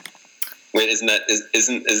Wait, isn't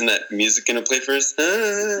that music gonna play first?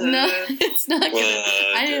 No, it's not gonna.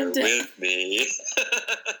 I have to. With me.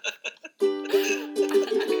 I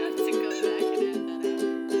have to go back and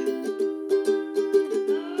add that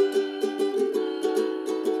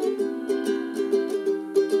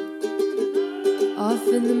in. Off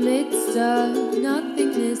in the midst of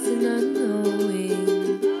nothingness and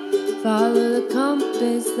unknowing, follow the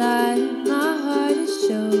compass light my heart is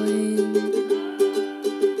showing.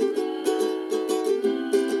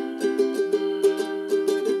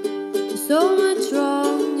 So much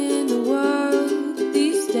wrong in the world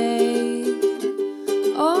these days.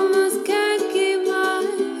 Almost can't keep my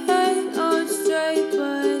head on straight,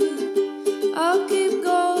 but I'll keep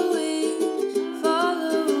going,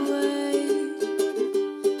 follow away,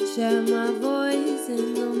 share my voice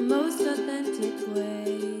in the most authentic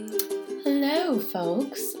way. Hello,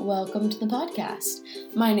 folks. Welcome to the podcast.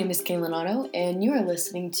 My name is Kaylin Otto, and you are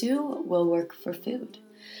listening to Will Work for Food.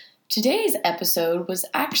 Today's episode was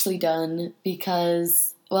actually done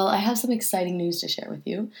because, well, I have some exciting news to share with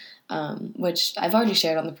you, which I've already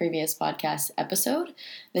shared on the previous podcast episode.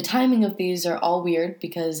 The timing of these are all weird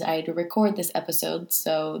because I had to record this episode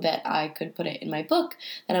so that I could put it in my book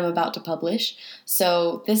that I'm about to publish.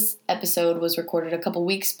 So this episode was recorded a couple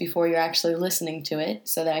weeks before you're actually listening to it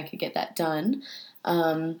so that I could get that done.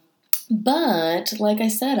 But, like I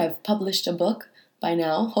said, I've published a book by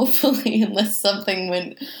now, hopefully, unless something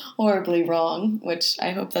went horribly wrong, which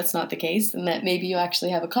I hope that's not the case, and that maybe you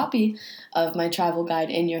actually have a copy of my travel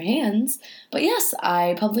guide in your hands. But yes,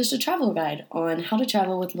 I published a travel guide on how to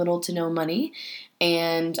travel with little to no money,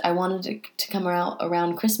 and I wanted it to come out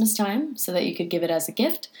around Christmas time so that you could give it as a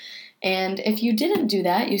gift. And if you didn't do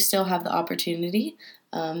that, you still have the opportunity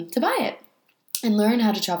to buy it and learn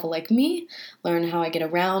how to travel like me, learn how I get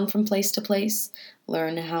around from place to place,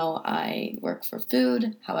 learn how I work for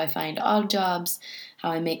food, how I find odd jobs, how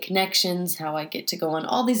I make connections, how I get to go on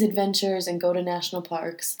all these adventures and go to national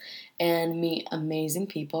parks and meet amazing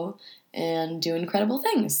people and do incredible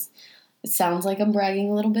things. It sounds like I'm bragging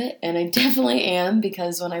a little bit, and I definitely am,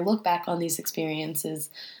 because when I look back on these experiences,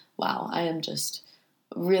 wow, I am just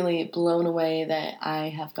really blown away that I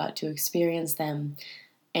have got to experience them.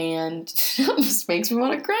 And it almost makes me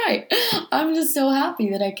want to cry. I'm just so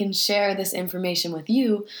happy that I can share this information with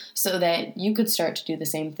you so that you could start to do the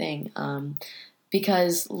same thing.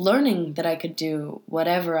 Because learning that I could do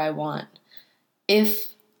whatever I want,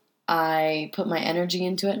 if I put my energy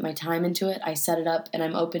into it, my time into it, I set it up, and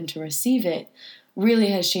I'm open to receive it,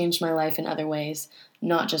 really has changed my life in other ways,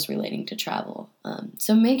 not just relating to travel.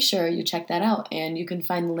 So make sure you check that out, and you can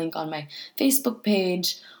find the link on my Facebook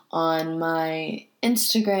page, on my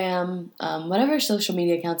Instagram, whatever social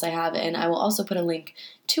media accounts I have, and I will also put a link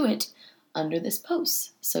to it under this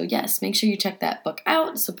post. So yes, make sure you check that book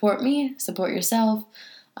out. Support me, support yourself.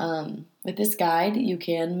 With this guide, you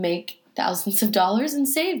can make thousands of dollars and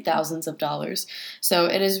save thousands of dollars. So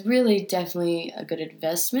it is really definitely a good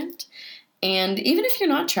investment. And even if you're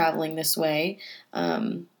not traveling this way,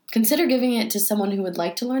 consider giving it to someone who would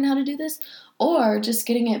like to learn how to do this, or just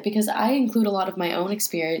getting it because I include a lot of my own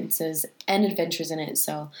experiences and adventures in it.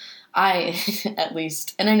 So I, at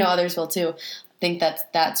least, and I know others will too, think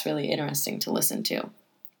that's really interesting to listen to.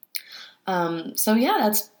 So yeah,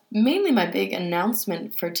 that's mainly my big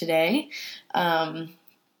announcement for today.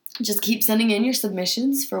 Just keep sending in your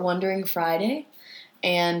submissions for Wondering Friday,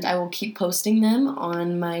 and I will keep posting them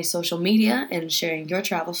on my social media and sharing your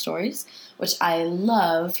travel stories, which I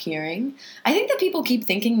love hearing. I think that people keep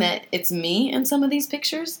thinking that it's me in some of these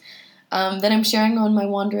pictures that I'm sharing on my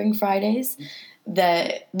Wandering Fridays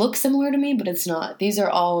that look similar to me, but it's not. These are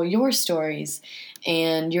all your stories.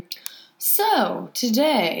 So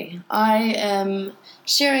today I am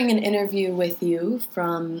sharing an interview with you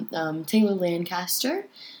from Taylor Lancaster,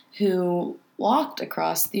 who walked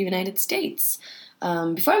across the United States.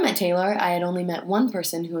 Before I met Taylor, I had only met one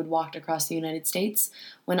person who had walked across the United States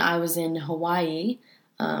when I was in Hawaii.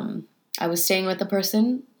 I was staying with a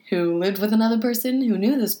person who lived with another person who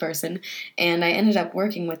knew this person, and I ended up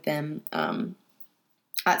working with them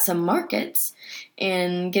at some markets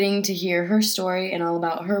and getting to hear her story and all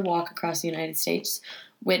about her walk across the United States,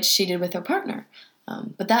 which she did with her partner.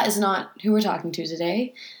 But that is not who we're talking to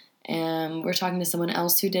today. We're talking to someone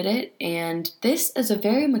else who did it, and this is a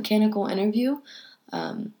very mechanical interview.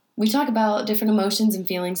 We talk about different emotions and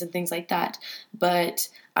feelings and things like that, but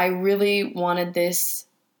I really wanted this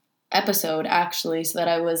episode actually so that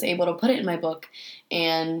I was able to put it in my book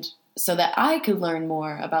and so that I could learn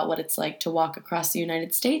more about what it's like to walk across the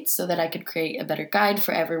United States so that I could create a better guide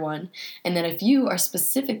for everyone, and that if you are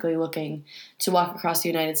specifically looking to walk across the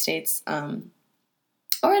United States,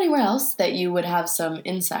 or anywhere else that you would have some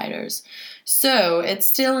insiders. So it's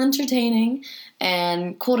still entertaining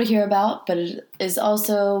and cool to hear about, but it is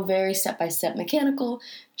also very step-by-step mechanical,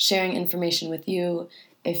 sharing information with you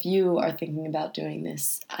if you are thinking about doing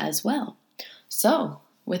this as well. So,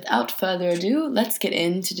 without further ado, let's get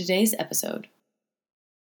into today's episode.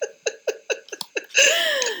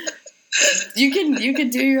 You can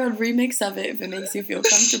do your own remix of it if it makes you feel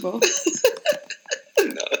comfortable.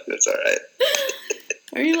 No, that's all right.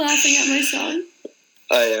 Are you laughing at my song?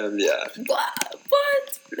 I am, yeah.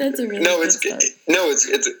 What? That's a really good song.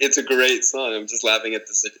 It's a great song. I'm just laughing at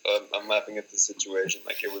the situation.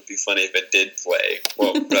 Like, it would be funny if it did play.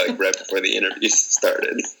 Well, like right before the interview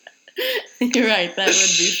started. You're right. That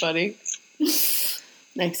would be funny.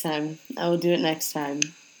 Next time, I will do it next time.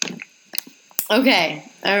 Okay.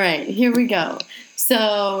 All right. Here we go.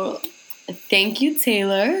 So, thank you,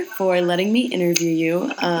 Taylor, for letting me interview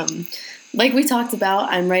you. Like we talked about,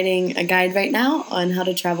 I'm writing a guide right now on how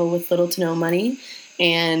to travel with little to no money,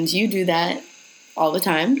 and you do that all the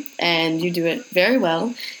time, and you do it very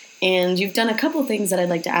well, and you've done a couple things that I'd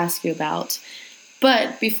like to ask you about.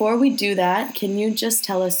 But before we do that, can you just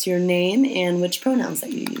tell us your name and which pronouns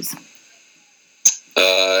that you use?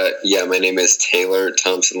 Yeah, my name is Taylor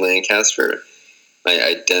Thompson Lancaster. I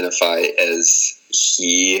identify as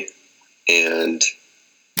he, and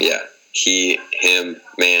yeah, he, him,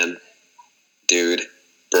 man, dude,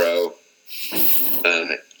 bro.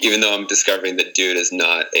 Even though I'm discovering that dude is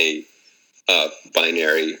not a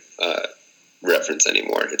binary reference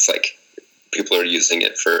anymore. It's like people are using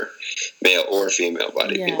it for male or female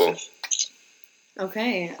body people.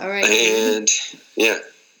 Okay, all right. And yeah.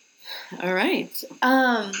 All right.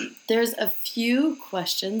 There's a few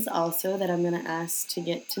questions also that I'm going to ask to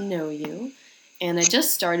get to know you. And I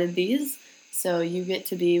just started these, so you get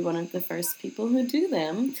to be one of the first people who do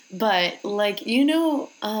them. But, like,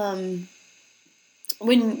 when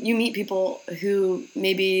you meet people who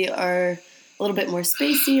maybe are a little bit more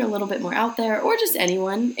spacey or a little bit more out there, or just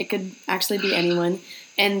anyone, it could actually be anyone,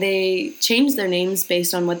 and they change their names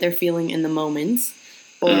based on what they're feeling in the moment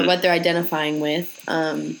or what they're identifying with.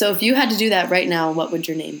 So if you had to do that right now, what would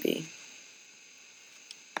your name be?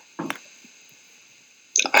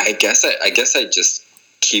 I guess I just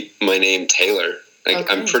keep my name Taylor. Okay.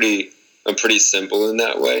 I'm pretty simple in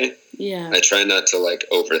that way. Yeah. I try not to like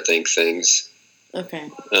overthink things.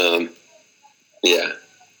 Okay. Yeah.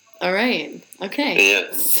 All right. Okay.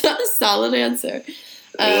 Yeah. Solid answer.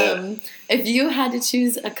 Yeah. If you had to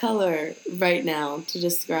choose a color right now to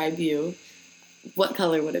describe you, what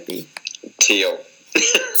color would it be? Teal.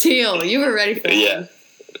 Teal. You were ready for that. Yeah.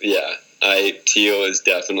 Yeah. Teal is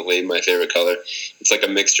definitely my favorite color. It's like a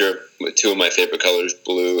mixture of two of my favorite colors,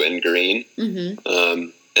 blue and green. Mm-hmm.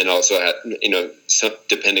 And also,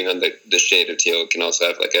 depending on the shade of teal, it can also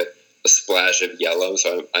have like a splash of yellow.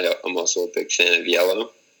 So I'm also a big fan of yellow.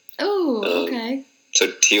 Oh, okay.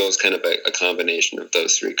 So teal is kind of a combination of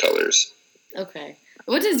those three colors. Okay.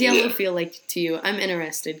 What does yellow feel like to you? I'm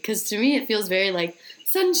interested, because to me it feels very like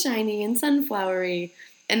sunshiny and sunflowery,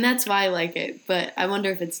 and that's why I like it. But I wonder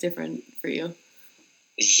if it's different for you.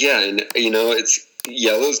 Yeah, and yellow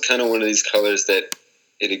is kind of one of these colors that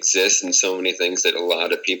it exists in so many things that a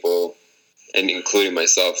lot of people, and including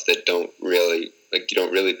myself, that don't really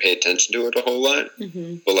pay attention to it a whole lot.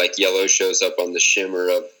 Mm-hmm. But like yellow shows up on the shimmer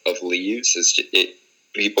of leaves.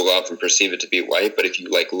 People often perceive it to be white, but if you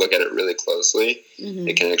like look at it really closely, mm-hmm.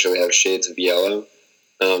 it can actually have shades of yellow.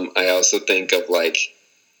 I also think of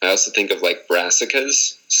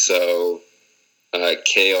brassicas. So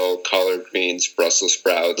kale, collard greens, Brussels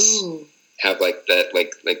sprouts. Ooh. Have like that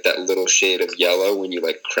little shade of yellow when you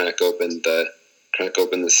like crack open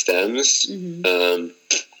the stems. Mm-hmm.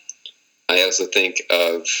 I also think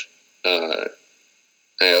of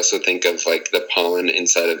like the pollen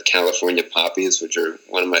inside of California poppies, which are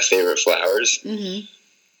one of my favorite flowers. Mm-hmm.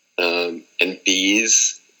 And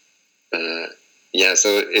bees. So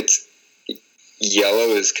it's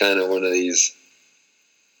yellow is kind of one of these.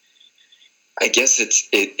 I guess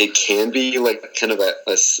it can be like kind of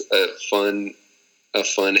a fun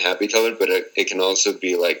happy color, but it can also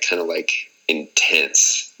be like kind of like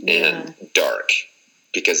intense and dark,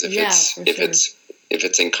 because if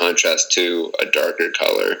it's in contrast to a darker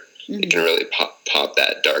color, mm-hmm. it can really pop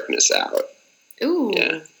that darkness out. Ooh.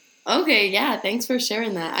 Yeah. Okay. Yeah. Thanks for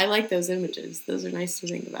sharing that. I like those images. Those are nice to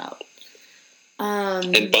think about.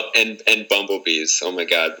 And bumblebees. Oh my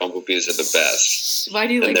God, bumblebees are the best. Why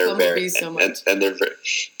do you like bumblebees so much? And they're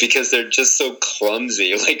because they're just so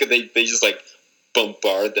clumsy. Like they just like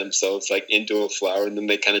bombard themselves like into a flower, and then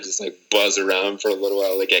they kind of just like buzz around for a little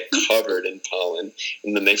while. They get covered in pollen,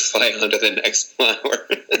 and then they fly onto the next flower.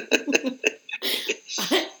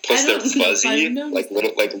 Plus, they're fuzzy, like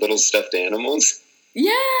little stuffed animals.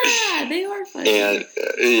 Yeah, they are fuzzy. And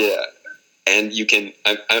and you can.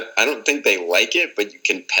 I don't think they like it, but you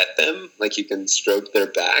can pet them. Like you can stroke their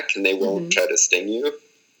back, and they won't try to sting you.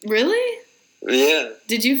 Really? Yeah.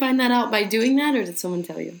 Did you find that out by doing that, or did someone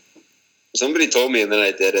tell you? Somebody told me, and then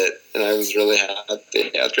I did it, and I was really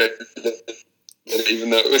happy after I did it, even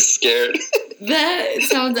though it was scared. That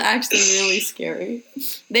sounds actually really scary.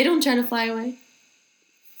 They don't try to fly away?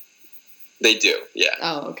 They do, yeah.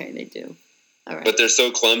 Oh, okay, they do. All right. But they're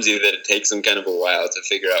so clumsy that it takes them kind of a while to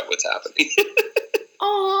figure out what's happening.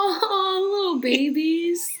 Oh, little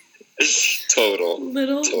babies. Total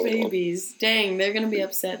babies. Dang, they're going to be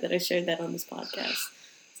upset that I shared that on this podcast.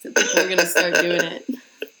 So people are going to start doing it.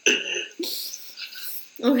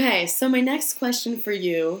 Okay, so my next question for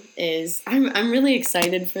you is, I'm really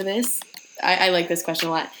excited for this. I like this question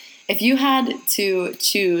a lot. If you had to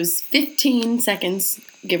choose 15 seconds,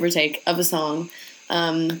 give or take, of a song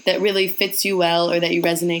that really fits you well or that you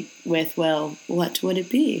resonate with well, what would it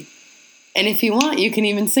be? And if you want, you can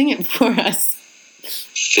even sing it for us.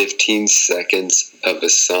 15 seconds of a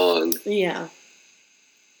song. Yeah.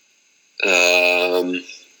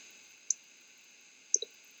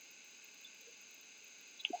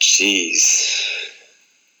 Jeez.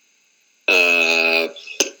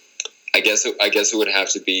 I guess it would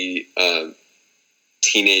have to be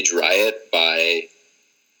Teenage Riot by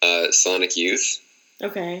Sonic Youth.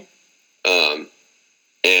 Okay.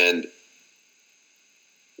 And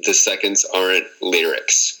the seconds aren't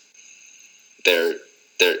lyrics. They're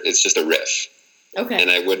it's just a riff. Okay.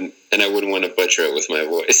 And I wouldn't want to butcher it with my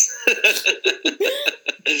voice.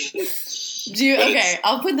 Okay,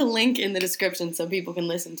 I'll put the link in the description so people can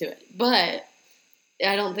listen to it. But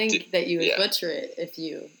I don't think that you would butcher it if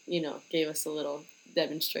you gave us a little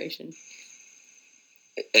demonstration.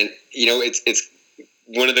 And it's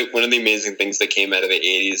one of the amazing things that came out of the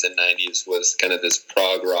 80s and 90s was kind of this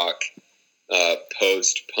prog rock,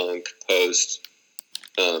 post-punk,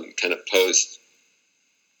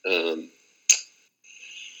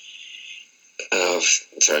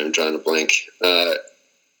 sorry, I'm drawing a blank.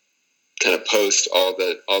 Kind of post all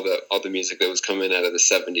the music that was coming out of the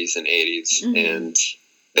 70s and 80s, and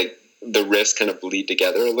the riffs kind of bleed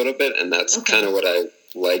together a little bit, and that's kind of what I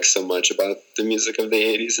like so much about the music of the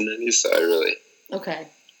 80s and 90s. So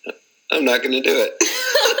I'm not going to do it.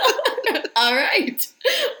 All right.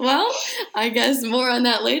 Well, I guess more on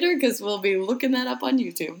that later because we'll be looking that up on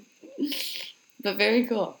YouTube. But very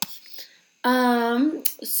cool.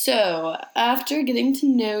 So after getting to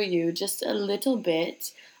know you just a little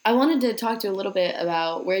bit, I wanted to talk to you a little bit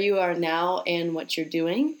about where you are now and what you're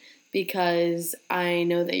doing, because I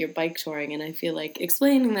know that you're bike touring, and I feel like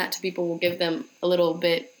explaining that to people will give them a little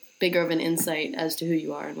bit bigger of an insight as to who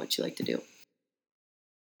you are and what you like to do.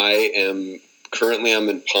 I'm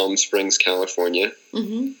in Palm Springs, California.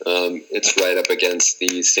 It's right up against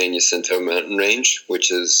the San Jacinto mountain range, which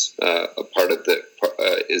is a part of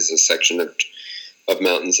is a section of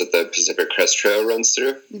mountains that the Pacific Crest Trail runs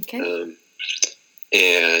through. Okay.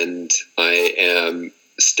 And I am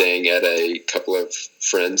staying at a couple of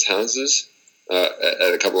friends' houses, and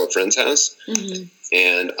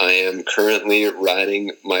I am currently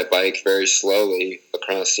riding my bike very slowly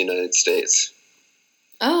across the United States.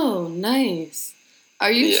 Oh, nice.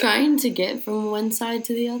 Are you trying to get from one side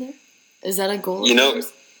to the other? Is that a goal?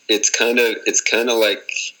 It's kind of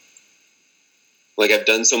like I've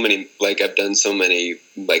done so many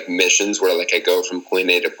missions where like I go from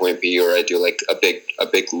point A to point B, or I do like a big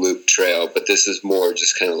loop trail, but this is more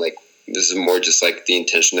just like the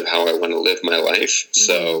intention of how I want to live my life.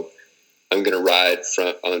 So I'm going to ride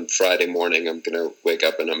on Friday morning. I'm going to wake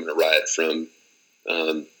up and I'm going to ride from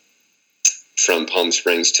Palm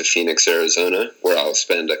Springs to Phoenix, Arizona, where I'll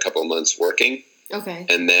spend a couple months working. Okay.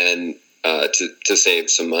 And then to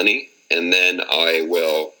save some money, and then I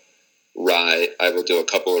will do a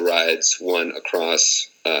couple of rides, one across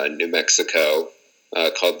New Mexico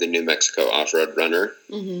called the New Mexico Off-Road Runner,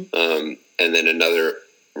 and then another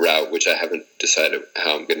route which I haven't decided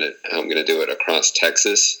how I'm gonna do it, across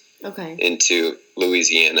Texas, into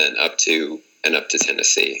Louisiana and up to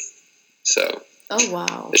Tennessee. So. Oh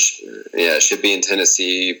wow! It should be in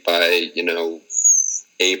Tennessee by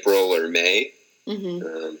April or May.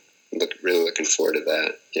 Really looking forward to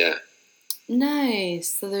that. Yeah. Nice.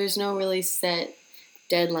 So there's no really set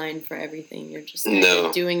deadline for everything. You're just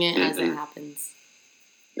doing it as it happens.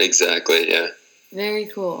 Exactly. Yeah. Very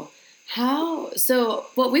cool. So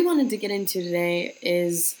what we wanted to get into today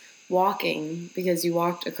is walking, because you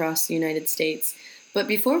walked across the United States. But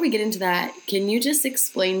before we get into that, can you just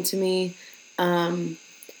explain to me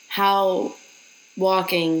how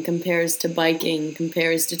walking compares to biking,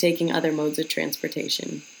 compares to taking other modes of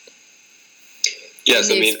transportation? Yes,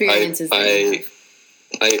 and the experiences that you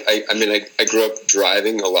have. I grew up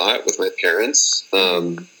driving a lot with my parents.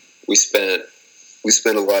 We spent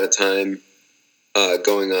a lot of time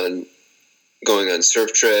going on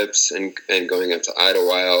surf trips and going up to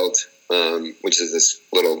Idlewild, which is this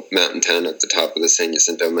little mountain town at the top of the San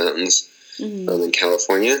Jacinto Mountains in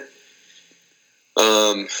California.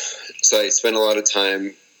 So I spent a lot of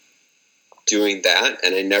time doing that,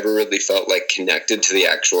 and I never really felt like connected to the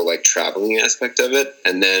actual like traveling aspect of it.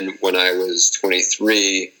 And then when I was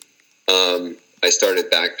 23, I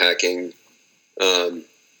started backpacking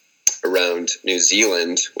around New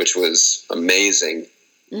Zealand, which was amazing.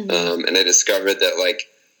 And I discovered that like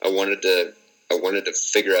I wanted to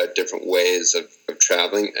figure out different ways of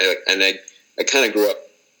traveling, and I kind of grew up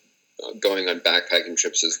going on backpacking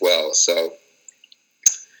trips as well. So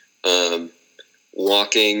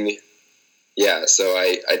walking, so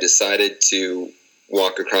I decided to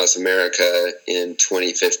walk across America in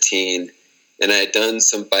 2015, and I had done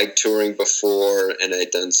some bike touring before, and I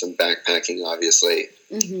had done some backpacking, obviously.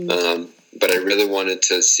 But I really wanted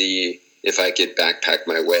to see if I could backpack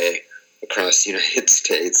my way across the United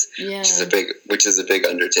States, which is a big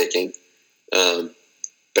undertaking.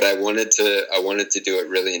 But I wanted to do it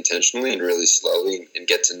really intentionally and really slowly, and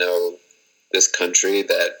get to know this country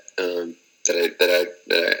that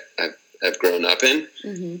I've grown up in,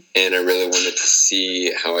 and I really wanted to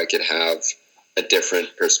see how I could have a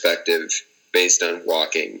different perspective based on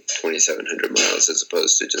walking 2,700 miles as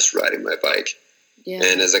opposed to just riding my bike. Yeah.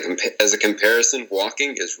 And as a comparison,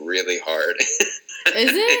 walking is really hard.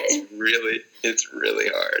 Is it? It's really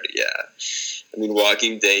hard. Yeah. I mean,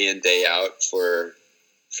 walking day in, day out for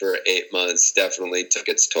 8 months definitely took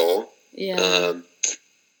its toll. Yeah.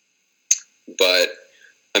 But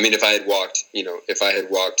I mean, if I had walked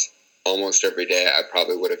almost every day, I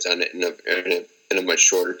probably would have done it in a much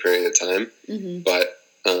shorter period of time. But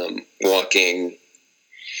walking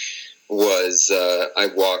was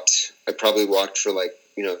I probably walked for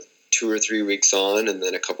 2 or 3 weeks on, and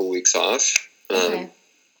then a couple weeks off.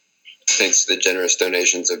 Thanks to the generous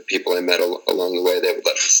donations of people I met along the way, they would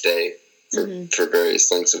let me stay for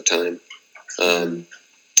various lengths of time,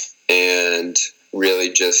 and really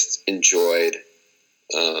just enjoyed.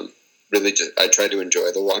 I tried to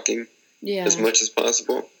enjoy the walking as much as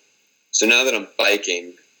possible. So now that I'm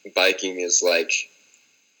biking is like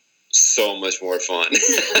so much more fun.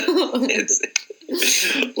 It's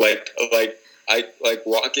like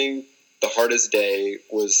walking. The hardest day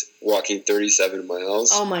was walking 37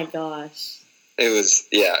 miles. Oh my gosh. It was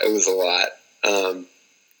a lot.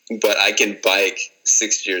 But I can bike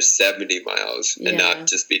 60 or 70 miles and not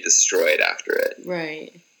just be destroyed after it.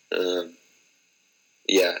 Right.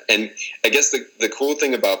 And I guess the cool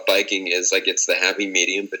thing about biking is like it's the happy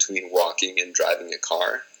medium between walking and driving a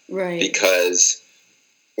car. Right. Because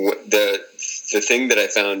the thing that I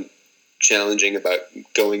found challenging about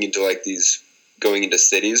going into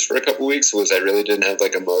cities for a couple weeks was I really didn't have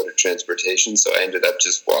like a mode of transportation, so I ended up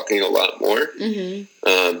just walking a lot more.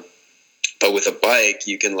 But with a bike,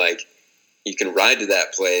 you can ride to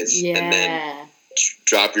that place and then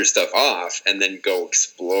drop your stuff off and then go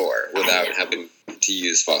explore without having to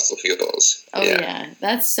use fossil fuels. Oh yeah,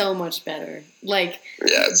 that's so much better. Like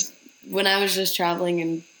when I was just traveling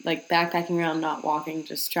and like backpacking around, not walking,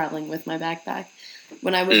 just traveling with my backpack.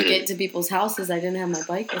 When I would get to people's houses, I didn't have my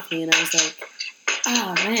bike with me, and I was like,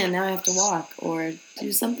 oh man, now I have to walk or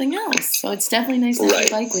do something else. So it's definitely nice to have a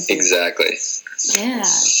bike with you. Exactly. Yeah.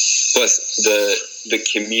 Plus the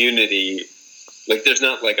community, like there's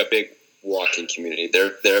not like a big walking community.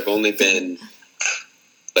 There have only been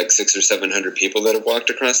like 600 or 700 people that have walked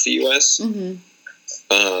across the U.S.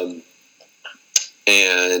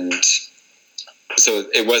 And so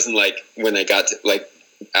it wasn't like when I got to like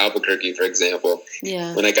Albuquerque, for example.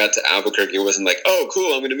 Yeah. When I got to Albuquerque, it wasn't like, oh,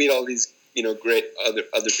 cool, I'm going to meet all these great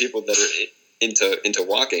other people that are into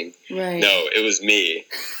walking. Right. No, it was me.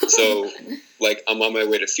 So like I'm on my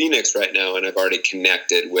way to Phoenix right now, and I've already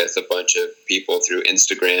connected with a bunch of people through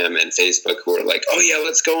Instagram and Facebook who are like, oh yeah,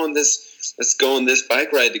 let's go on this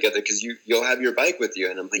bike ride together because you'll have your bike with you.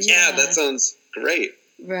 And I'm like, yeah, that sounds great.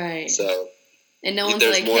 Right. So. And no one's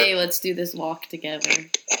like, hey, let's do this walk together.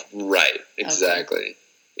 Right. Exactly. Okay.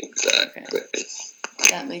 Exactly. Okay.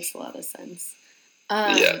 That makes a lot of sense.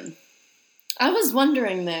 I was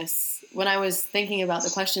wondering this when I was thinking about the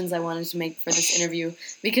questions I wanted to make for this interview,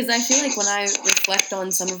 because I feel like when I reflect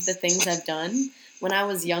on some of the things I've done when I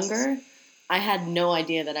was younger, I had no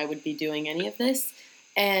idea that I would be doing any of this,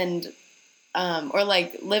 and or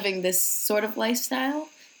like living this sort of lifestyle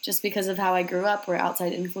just because of how I grew up or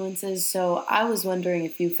outside influences. So I was wondering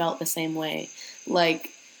if you felt the same way, like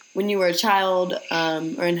when you were a child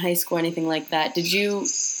or in high school or anything like that. Did you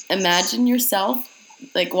imagine yourself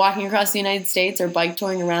like walking across the United States or bike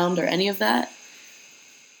touring around or any of that?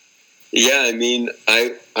 Yeah, I mean,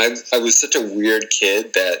 I was such a weird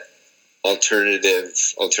kid that alternative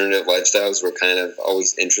lifestyles were kind of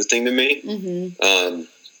always interesting to me. Mm-hmm.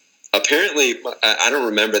 Apparently, I don't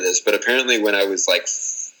remember this, but apparently when I was like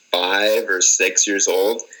 5 or 6 years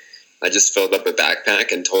old, I just filled up a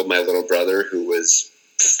backpack and told my little brother, who was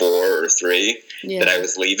 4 or 3, that I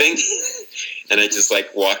was leaving. And I just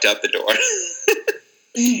like walked out the door.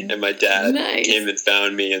 And my dad came and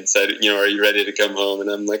found me and said, are you ready to come home? And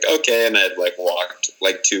I'm like, okay. And I had like walked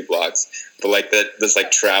like 2 blocks. But like this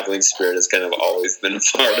like traveling spirit has kind of always been a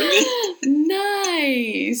part of me.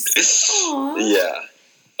 Nice. Aww. Yeah.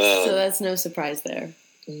 So that's no surprise there.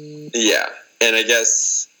 Yeah. And I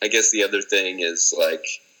guess the other thing is like,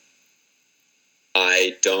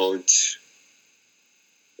 I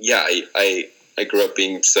grew up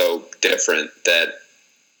being so different that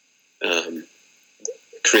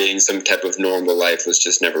creating some type of normal life was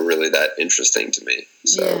just never really that interesting to me.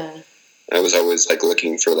 So I was always like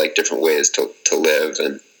looking for like different ways to live,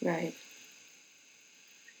 and right.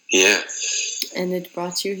 Yeah. And it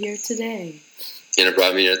brought you here today. And it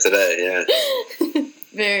brought me here today, yeah.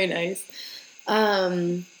 Very nice.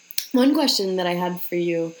 One question that I had for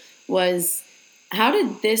you was, how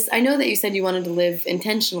did this, I know that you said you wanted to live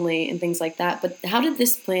intentionally and things like that, but how did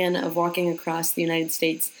this plan of walking across the United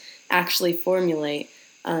States actually formulate?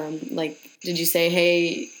 Like, did you say,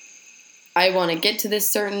 hey, I want to get to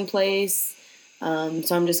this certain place, so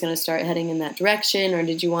I'm just going to start heading in that direction? Or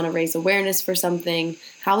did you want to raise awareness for something?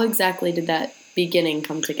 How exactly did that beginning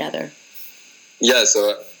come together? Yeah,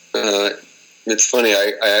 so it's funny.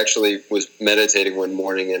 I actually was meditating one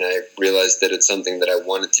morning and I realized that it's something that I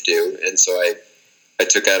wanted to do. And so I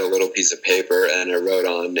took out a little piece of paper and I wrote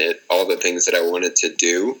on it all the things that I wanted to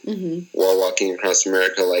do while walking across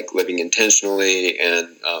America, like living intentionally and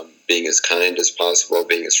being as kind as possible,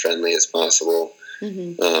 being as friendly as possible,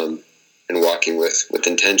 and walking with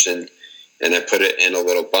intention. And I put it in a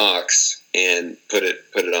little box and put it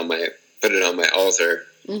on my altar.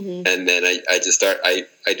 And then I just started.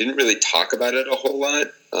 I didn't really talk about it a whole lot,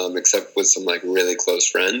 except with some like really close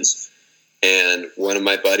friends. And one of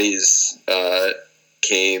my buddies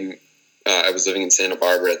came. I was living in Santa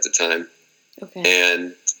Barbara at the time,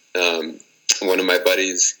 and one of my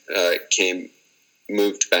buddies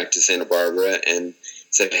moved back to Santa Barbara and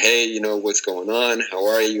said, "Hey, what's going on? How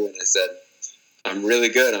are you?" And I said, "I'm really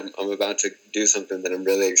good. I'm about to do something that I'm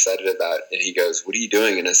really excited about." And he goes, "What are you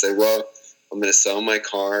doing?" And I said, "Well, I'm going to sell my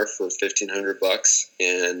car for $1,500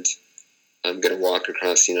 and I'm going to walk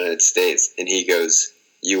across the United States." And he goes,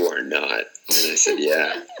 "You are not." And I said,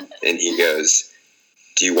 "Yeah." And he goes,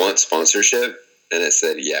 "Do you want sponsorship?" And I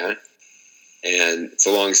said, "Yeah." And it's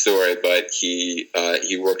a long story, but he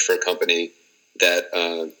worked for a company that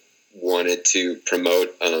wanted to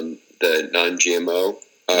promote the non-GMO,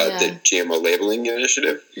 the GMO labeling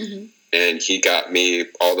initiative. And he got me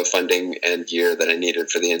all the funding and gear that I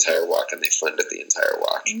needed for the entire walk, and they funded the entire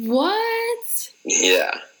walk. What?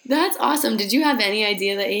 Yeah. That's awesome. Did you have any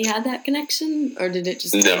idea that he had that connection, or did it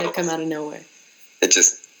just kind of come out of nowhere? It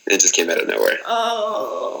just came out of nowhere.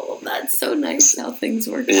 Oh, that's so nice how things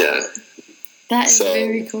work out. Yeah. That is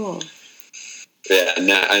very cool. Yeah, and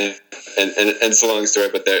it's a long story,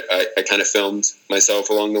 but I kind of filmed myself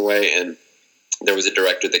along the way, and there was a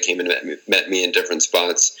director that came and met me in different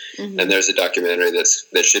spots, and there's a documentary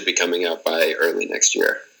that should be coming out by early next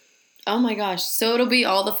year. Oh my gosh! So it'll be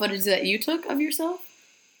all the footage that you took of yourself.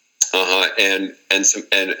 And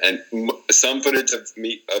some footage of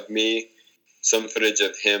me, some footage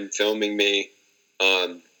of him filming me,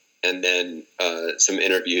 and then some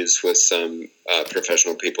interviews with some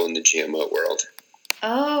professional people in the GMO world.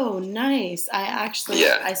 Oh, nice!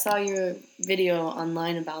 I saw your video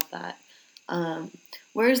online about that.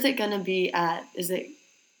 Where is it going to be at? Is it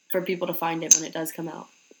for people to find it when it does come out?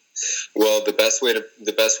 Well, the best way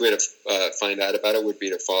to find out about it would be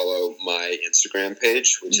to follow my Instagram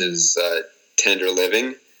page, which is Tender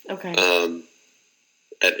Living. Okay.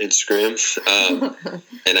 At Instagram,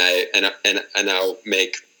 and I'll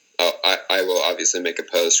make. I will obviously make a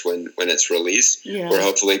post when it's released. Yeah. We're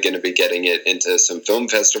hopefully going to be getting it into some film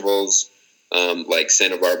festivals. like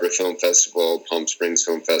Santa Barbara Film Festival, Palm Springs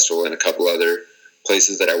Film Festival, and a couple other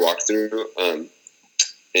places that I walked through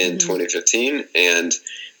in 2015. And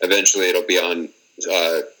eventually it'll be on,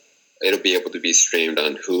 it'll be able to be streamed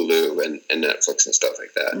on Hulu and Netflix and stuff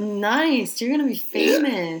like that. Nice. You're going to be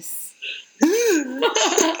famous. Yeah.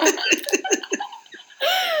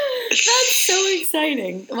 That's so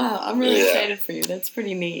exciting. Wow, I'm really excited for you. That's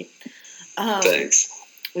pretty neat. Thanks.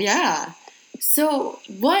 Yeah. So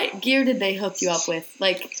what gear did they hook you up with?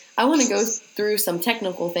 Like, I want to go through some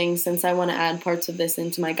technical things since I want to add parts of this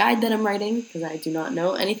into my guide that I'm writing because I do not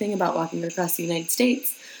know anything about walking across the United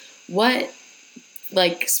States. What,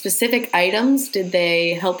 like, specific items did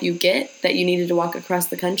they help you get that you needed to walk across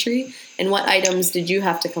the country? And what items did you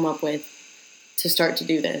have to come up with to start to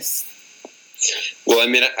do this? Well, I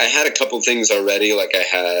mean, I had a couple things already. Like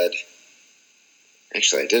I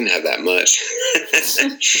didn't have that much.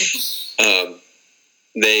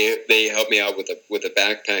 They helped me out with a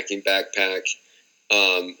backpacking backpack,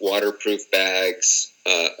 waterproof bags,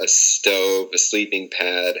 a stove, a sleeping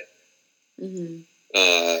pad,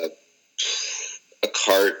 a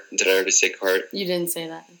cart. Did I already say cart? You didn't say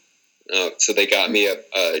that. So they got me a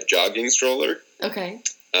jogging stroller. Okay.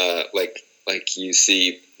 Like you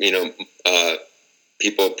see,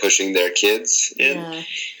 people pushing their kids in. Yeah.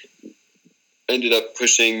 Ended up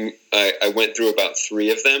pushing. I went through about 3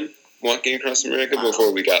 of them walking across America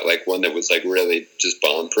before we got like one that was like really just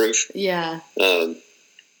bomb proof. Yeah.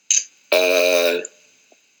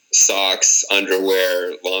 Socks,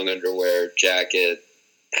 underwear, long underwear, jacket,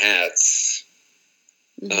 hats,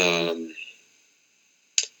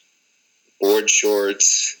 board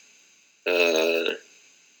shorts.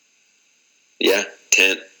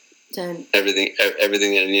 Tent. Everything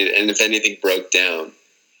that I needed. And if anything broke down,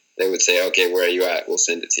 they would say, okay, where are you at? We'll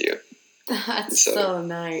send it to you. That's so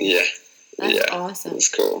nice. Yeah. That's awesome. It's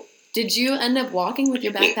cool. Did you end up walking with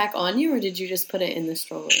your backpack on you, or did you just put it in the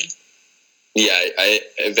stroller? Yeah, I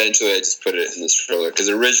eventually just put it in the stroller because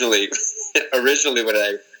originally what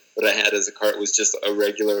I had as a cart was just a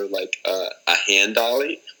regular like a hand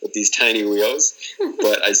dolly with these tiny wheels.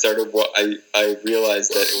 But I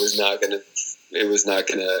realized that it was not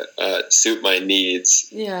gonna suit my needs.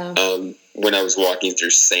 Yeah. When I was walking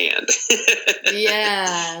through sand.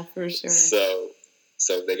 Yeah, for sure. So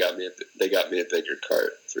they got me a bigger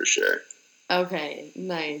cart for sure. Okay,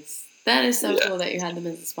 nice. That is so cool that you had them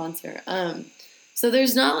as a sponsor. So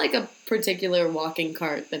there's not like a particular walking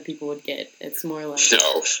cart that people would get. It's more like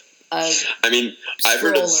no. I mean, I've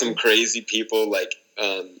heard of some crazy people like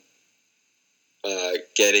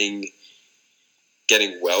getting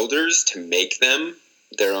welders to make them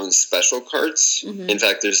their own special carts. Mm-hmm. In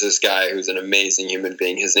fact, there's this guy who's an amazing human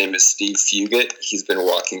being. His name is Steve Fugit. He's been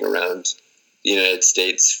walking around the United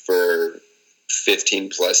States for 15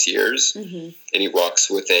 plus years. Mm-hmm. And he walks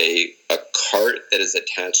with a cart that is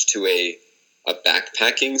attached to a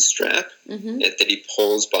backpacking strap that he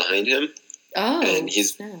pulls behind him. Oh, and he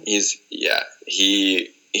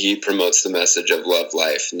promotes the message of love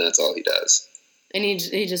life, and that's all he does. And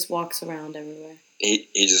he just walks around everywhere. He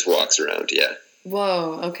just walks around, yeah.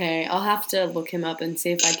 Whoa, okay. I'll have to look him up and see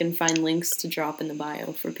if I can find links to drop in the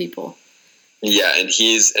bio for people. Yeah, and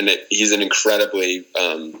he's an incredibly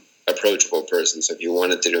approachable person, so if you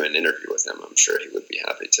wanted to do an interview with him, I'm sure he would be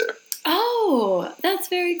happy to. Oh, that's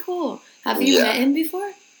very cool. Have you met him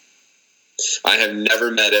before? I have never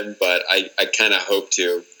met him, but I kind of hope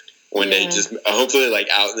to one day, just hopefully like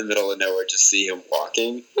out in the middle of nowhere, just see him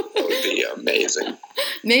walking. That would be amazing.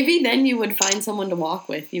 Maybe then you would find someone to walk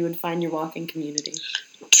with. You would find your walking community.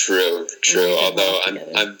 True. Although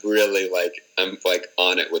I'm really I'm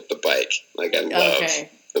on it with the bike. Like I love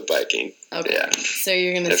the biking. Okay. Yeah. So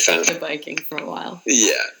you're gonna stick to biking for a while.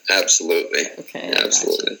 Yeah, absolutely. Okay.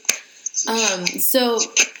 Absolutely. So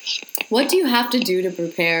what do you have to do to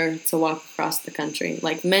prepare to walk across the country?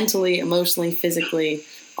 Like mentally, emotionally, physically,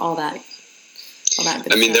 all that good stuff.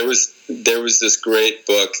 There was this great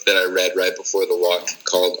book that I read right before the walk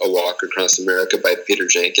called A Walk Across America by Peter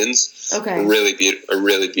Jenkins. Okay. A really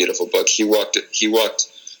beautiful book. He walked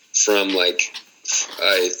from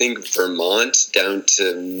I think Vermont down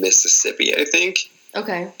to Mississippi, I think.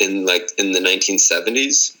 Okay. In the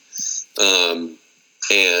 1970s.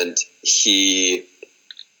 And he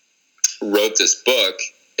wrote this book,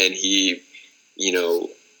 and he,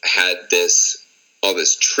 had all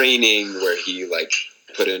this training where he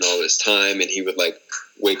put in all this time, and he would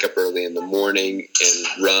wake up early in the morning and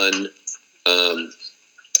run, and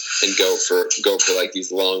go for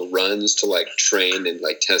these long runs to train and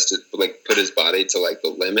test it, put his body to the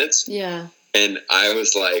limits. Yeah. And I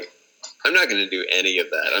was like, I'm not going to do any of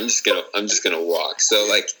that. I'm just going to walk. So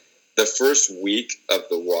the first week of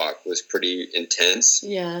the walk was pretty intense.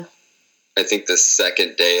 Yeah. I think the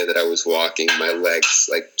second day that I was walking, my legs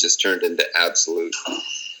like just turned into absolute,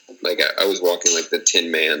 like I was walking like the Tin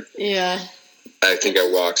Man. Yeah. I think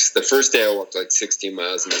the first day I walked like 16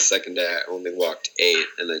 miles, and the second day I only walked 8,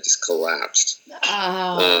 and I just collapsed.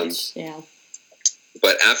 Ouch. Yeah.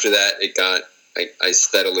 But after that, I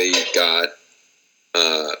steadily got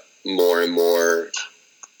more and more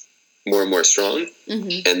strong,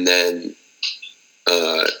 and then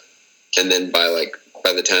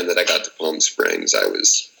by the time that I got to Palm Springs, I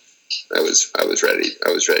was ready.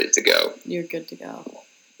 I was ready to go. You're good to go.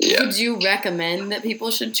 Yeah. Would you recommend that people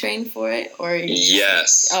should train for it, or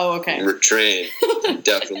yes? Oh, okay. Train,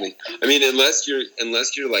 definitely. I mean, unless you're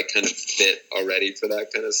like kind of fit already for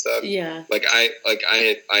that kind of stuff. Yeah. Like I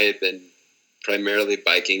had been primarily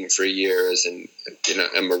biking for years, and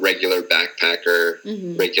I'm a regular backpacker,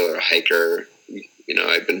 regular hiker.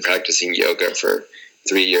 I'd been practicing yoga for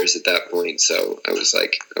 3 years at that point, so I was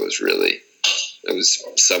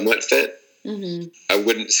somewhat fit. I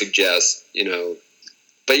wouldn't suggest,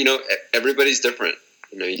 but everybody's different.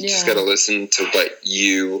 You just got to listen to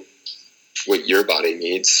what your body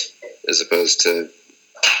needs, as opposed to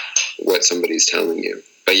what somebody's telling you.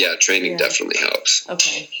 But yeah, training definitely helps.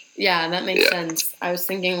 Okay. Yeah, that makes sense. I was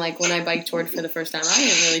thinking, like, when I bike toured for the first time, I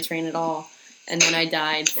didn't really train at all. And then I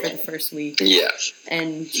died for the first week. Yeah.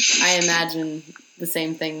 And I imagine the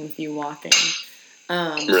same thing with you walking.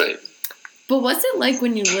 Right. But what's it like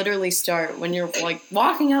when you literally start? When you're, like,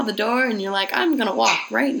 walking out the door and you're like, I'm going to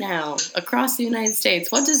walk right now across the United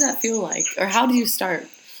States. What does that feel like? Or how do you start?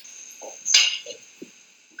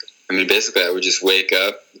 I mean, basically, I would just wake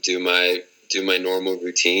up, do my normal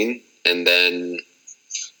routine, and then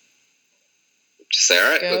just say,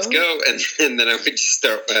 all right, let's go. And then I would just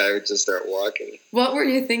start walking. What were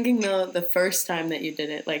you thinking, though, the first time that you did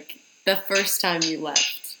it? Like, the first time you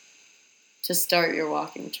left to start your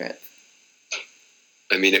walking trip?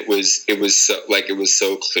 I mean, it was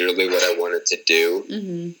so clearly what I wanted to do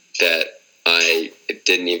that it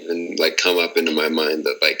didn't even like come up into my mind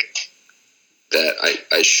that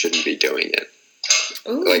I shouldn't be doing it.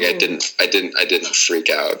 Ooh. Like I didn't freak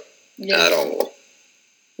out at all.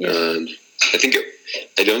 Yeah.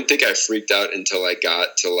 I don't think I freaked out until I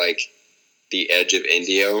got to like the edge of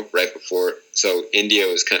Indio right before. So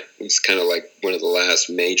Indio was kind of like one of the last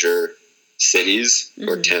major cities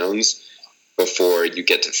or towns before you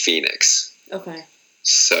get to Phoenix. Okay.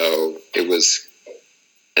 So it was,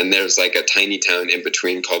 and there's like a tiny town in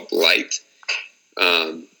between called Blythe,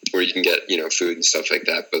 where you can get food and stuff like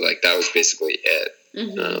that. But like that was basically it.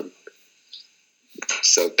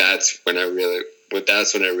 So that's when I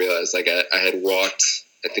realized like I had walked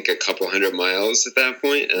I think a couple 100 miles at that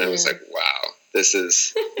point, and I was like, wow, this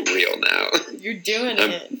is real now. You're doing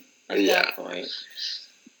it at that point.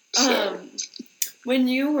 So. When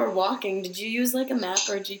you were walking, did you use like a map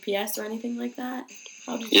or a GPS or anything like that?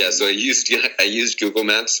 So I used Google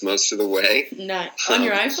Maps most of the way. Not on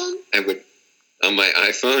your iPhone? On my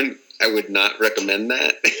iPhone, I would not recommend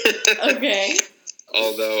that. Okay.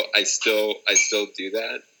 Although I still do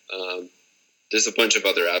that. There's a bunch of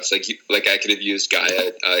other apps like I could have used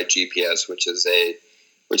Gaia GPS, which is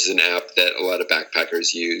an app that a lot of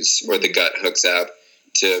backpackers use, or the Gut Hooks app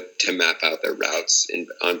to map out their routes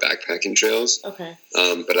on backpacking trails. Okay.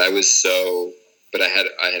 But I had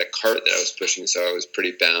a cart that I was pushing, so I was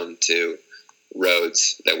pretty bound to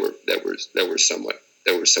roads that were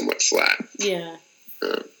somewhat flat. Yeah.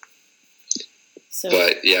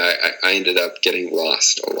 But yeah, I ended up getting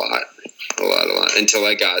lost a lot until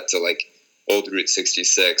I got to like Old Route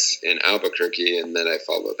 66 in Albuquerque, and then I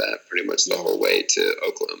followed that pretty much the whole way to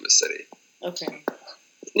Oklahoma City. Okay.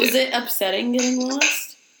 Was it upsetting getting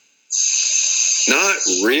lost? Not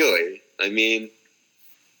really. I mean,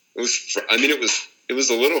 it was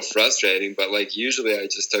a little frustrating, but like usually I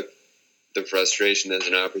just took the frustration as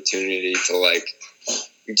an opportunity to like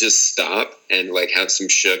just stop and like have some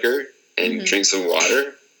sugar and drink some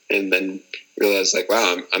water, and then realize like,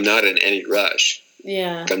 wow, I'm not in any rush.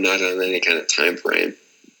 Yeah. I'm not on any kind of time frame.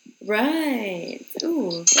 Right.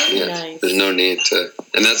 Ooh, very nice. There's no need to,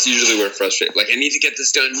 and that's usually where frustration. Like, I need to get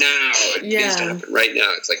this done now. It needs to happen right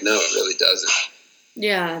now. It's like, no, it really doesn't.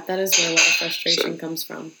 Yeah, that is where a lot of frustration comes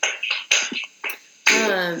from.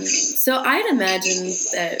 So I'd imagine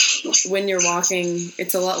that when you're walking,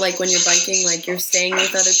 it's a lot like when you're biking. Like you're staying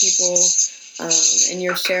with other people, and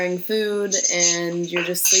you're sharing food, and you're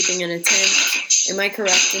just sleeping in a tent. Am I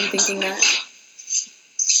correct in thinking that?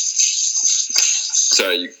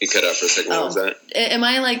 Sorry, you cut out for a second. What was that? Am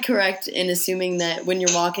I like correct in assuming that when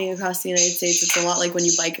you're walking across the United States, it's a lot like when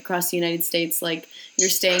you bike across the United States? Like you're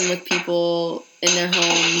staying with people in their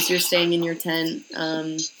homes, you're staying in your tent,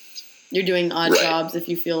 you're doing odd jobs if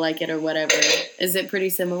you feel like it or whatever. Is it pretty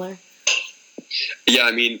similar? Yeah,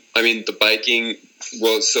 I mean the biking.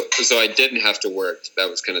 Well, so I didn't have to work. That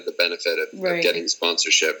was kind of the benefit of getting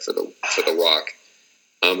sponsorship for the walk.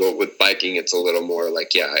 But with biking, it's a little more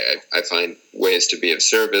like, I find ways to be of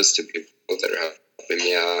service to people that are helping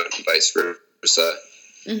me out, and vice versa.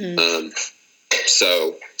 Mm-hmm.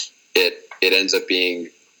 So it ends up being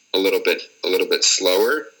a little bit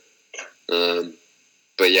slower.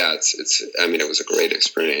 But yeah, it's. I mean, it was a great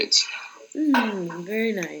experience.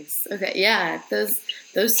 Very nice. Okay, yeah,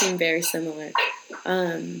 those seem very similar.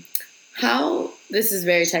 This is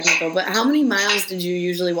very technical, but how many miles did you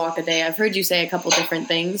usually walk a day? I've heard you say a couple different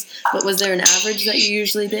things, but was there an average that you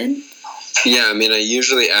usually did? Yeah, I mean, I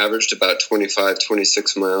usually averaged about 25,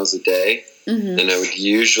 26 miles a day, and I would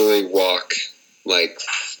usually walk like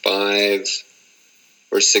 5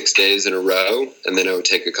 or 6 days in a row, and then I would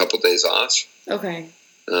take a couple days off. Okay.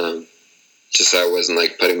 Just so I wasn't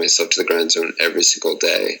like putting myself to the grind zone every single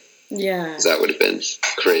day. Yeah. That would have been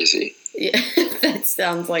crazy. Yeah, that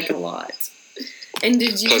sounds like a lot. And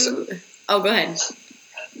did you? Go ahead.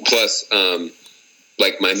 Plus, the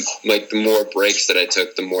more breaks that I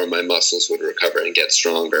took, the more my muscles would recover and get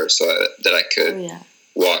stronger, so that I could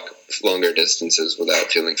walk longer distances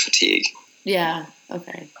without feeling fatigue. Yeah.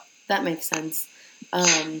 Okay, that makes sense.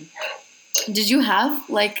 Did you have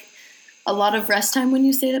like a lot of rest time when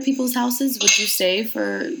you stayed at people's houses? Would you stay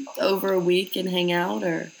for over a week and hang out,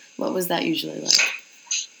 or what was that usually like?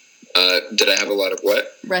 Did I have a lot of what?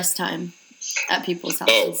 Rest time at people's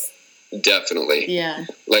houses. Oh, definitely. Yeah.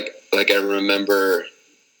 Like I remember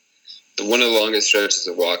one of the longest stretches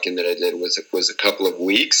of walking that I did was a couple of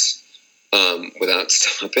weeks without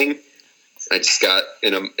stopping. I just got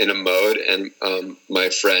in a mode, and my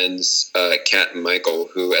friends Kat and Michael,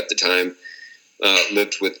 who at the time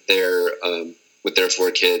lived with their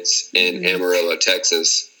 4 kids in Amarillo,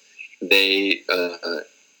 Texas, they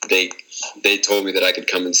told me that I could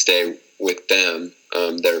come and stay with them.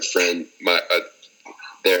 Their friend,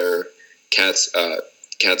 their Kat's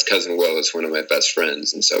cousin Will is one of my best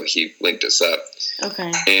friends, and so he linked us up.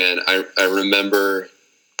 Okay. And I remember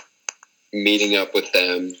meeting up with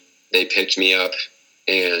them. They picked me up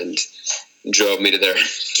and drove me to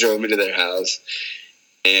their house,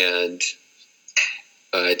 and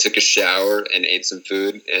I took a shower and ate some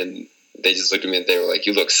food, and they just looked at me and they were like,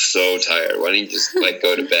 "You look so tired. Why don't you just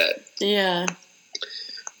go to bed?" Yeah.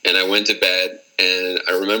 And I went to bed, and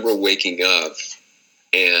I remember waking up,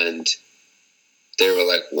 and they were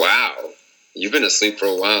like, "Wow, you've been asleep for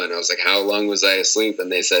a while." And I was like, "How long was I asleep?" And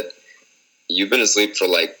they said, "You've been asleep for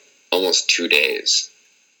like almost 2 days."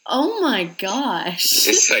 Oh my gosh.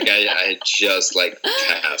 It's like I just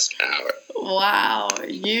passed out. Wow.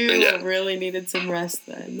 You really needed some rest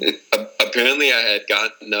then. Apparently I had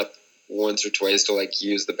gotten up once or twice to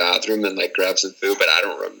use the bathroom and grab some food, but I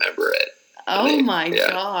don't remember it. Oh my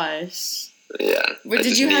gosh. Yeah. But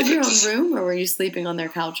did you have your own room, or were you sleeping on their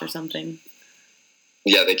couch or something?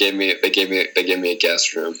 Yeah, they gave me a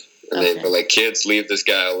guest room, and they were like, "Kids, leave this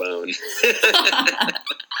guy alone."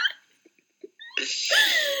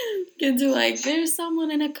 Kids are like, "There's someone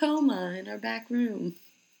in a coma in our back room."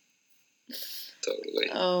 Totally.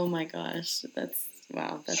 Oh my gosh, that's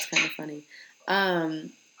kind of funny.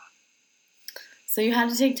 So you had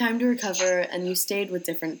to take time to recover, and you stayed with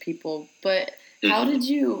different people. But how did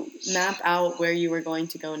you map out where you were going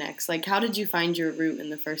to go next? How did you find your route in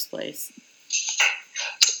the first place?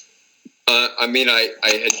 I mean, I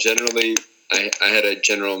had a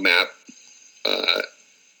general map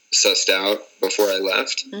sussed out before I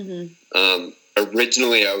left. Mm-hmm.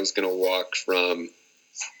 Originally, I was going to walk from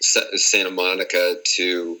Santa Monica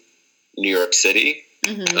to New York City,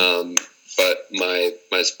 but my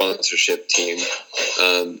sponsorship team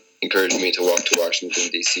encouraged me to walk to Washington,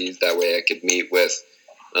 D.C. That way I could meet with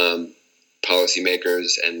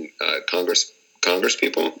policymakers and Congress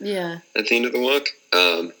people at the end of the walk.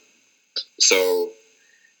 So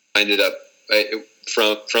I ended up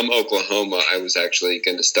from Oklahoma. I was actually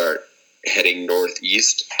going to start heading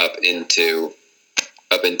northeast up into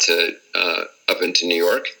New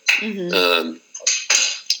York. Mm-hmm.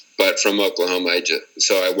 But from Oklahoma,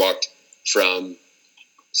 I walked from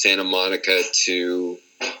Santa Monica to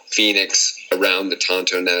Phoenix, around the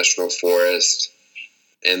Tonto National Forest,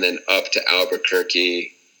 and then up to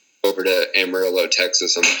Albuquerque, over to Amarillo,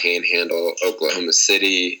 Texas on the Panhandle, Oklahoma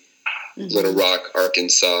City, Little Rock,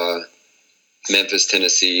 Arkansas, Memphis,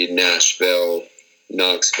 Tennessee, Nashville,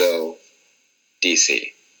 Knoxville,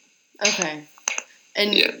 DC. Okay.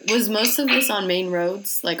 And was most of this on main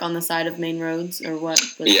roads, like on the side of main roads, or what?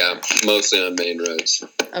 Mostly on main roads.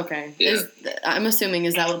 Okay. Yeah. I'm assuming,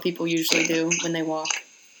 is that what people usually do when they walk?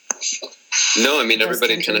 No, I mean,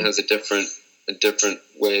 everybody kind of has a different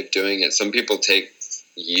way of doing it. Some people take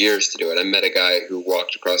years to do it. I met a guy who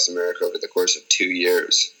walked across America over the course of 2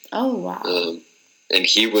 years. Oh, wow. And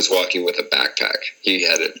he was walking with a backpack.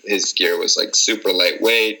 His gear was like super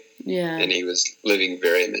lightweight. Yeah. And he was living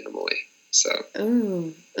very minimally. So.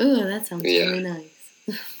 Ooh, that sounds really nice.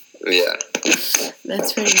 Yeah.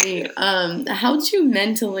 That's pretty neat. How'd you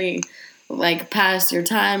mentally, like, pass your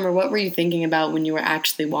time, or what were you thinking about when you were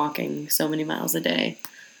actually walking so many miles a day?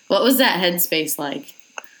 What was that headspace like?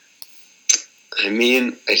 I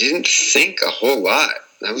mean, I didn't think a whole lot.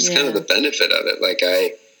 That was kind of the benefit of it. Like,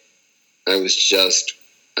 I was just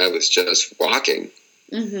walking.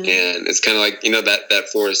 Mm-hmm. And it's kind of like, that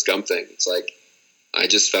Forrest Gump thing. It's like, I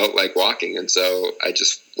just felt like walking, and so I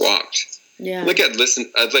just walked. Yeah. Like I'd listen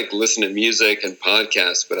to music and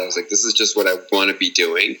podcasts, but I was like, this is just what I want to be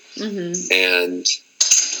doing. Mm-hmm. And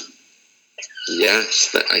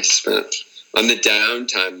I spent on the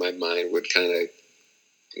downtime, my mind would kind of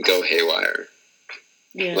go haywire.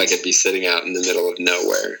 Yeah. Like I'd be sitting out in the middle of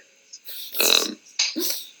nowhere.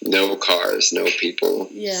 No cars, no people.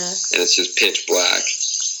 Yeah. And it's just pitch black.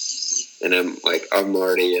 And I'm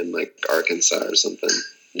already in like Arkansas or something.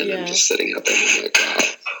 And I'm just sitting out there and I'm like, wow,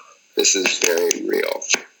 this is very real.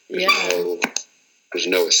 There's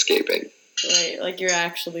no escaping. Right, like you're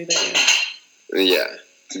actually there. Yeah.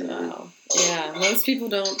 Wow. Yeah, most people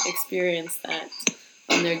don't experience that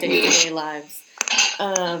in their day-to-day lives.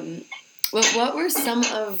 What were some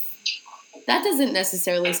of... That doesn't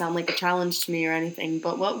necessarily sound like a challenge to me or anything,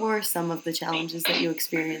 but what were some of the challenges that you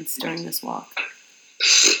experienced during this walk?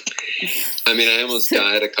 I mean, I almost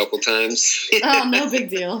died a couple times. Oh, no big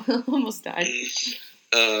deal. Almost died.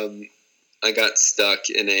 I got stuck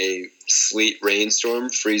in a sleet rainstorm,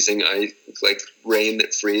 freezing ice, like rain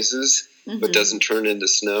that freezes but doesn't turn into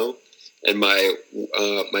snow. And my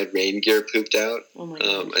rain gear pooped out. Oh my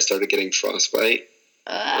gosh. I started getting frostbite,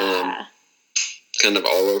 kind of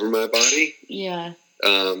all over my body. Yeah.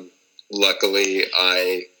 Luckily,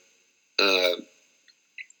 I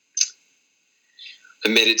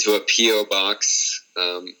made it to a P.O. box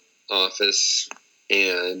office,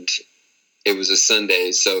 and it was a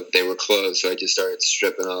Sunday, so they were closed. So I just started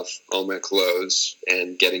stripping off all my clothes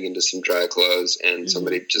and getting into some dry clothes, and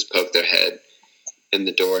somebody just poked their head in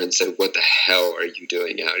the door and said, "What the hell are you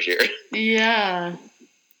doing out here?" Yeah.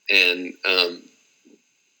 And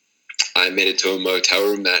I made it to a motel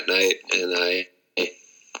room that night, and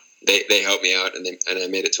they helped me out, and I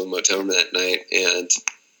made it to a motel room that night, and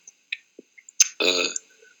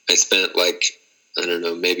I spent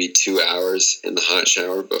maybe 2 hours in the hot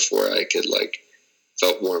shower before I could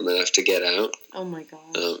felt warm enough to get out. Oh my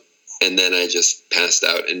God. And then I just passed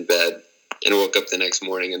out in bed and woke up the next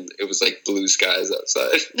morning, and it was like blue skies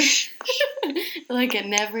outside. Like it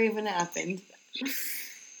never even happened.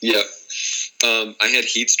 Yep. I had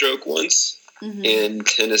heat stroke once in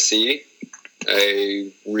Tennessee.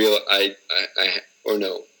 Is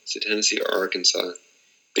it Tennessee or Arkansas? I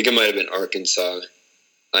think it might have been Arkansas.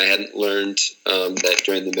 I hadn't learned that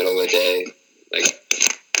during the middle of the day,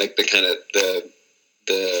 like the kind of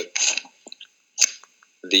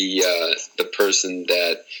the person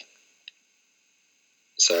that.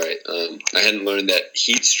 Sorry, I hadn't learned that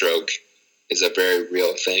heat stroke is a very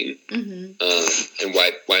real thing, and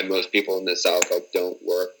why most people in the South don't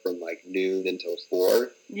work from noon until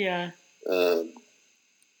 4. Yeah.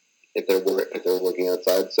 If they're working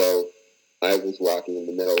outside, so I was walking in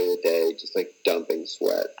the middle of the day, just dumping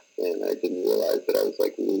sweat, and I didn't realize that I was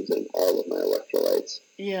losing all of my electrolytes.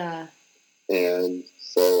 Yeah. And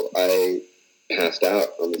so I passed out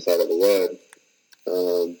on the side of the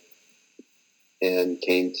road, and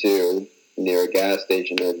came to near a gas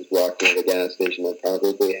station. I was walking to the gas station. I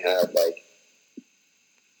probably had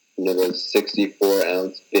those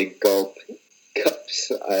 64-ounce big gulp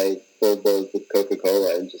cups. I filled those with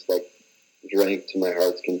Coca-Cola and just drank to my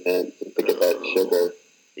heart's content just to get that sugar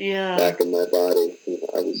back in my body.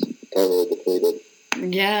 I was totally depleted.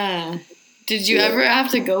 Yeah. Did you ever have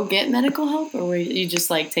to go get medical help, or were you just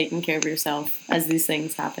taking care of yourself as these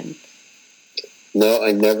things happen? No,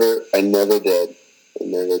 I never did. I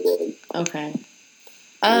never did. Okay.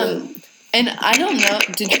 And I don't know.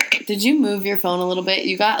 Did you move your phone a little bit?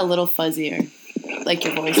 You got a little fuzzier,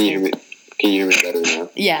 your voice. Can you hear me better now?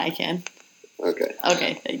 Yeah, I can. Okay.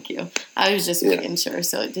 Okay, thank you. I was just making sure,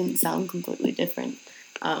 so it didn't sound completely different.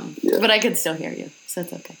 But I could still hear you, so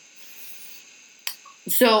it's okay.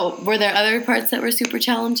 So, were there other parts that were super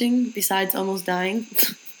challenging besides almost dying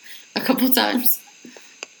a couple times?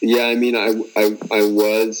 Yeah, I mean, I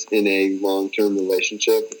was in a long-term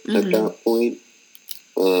relationship at that point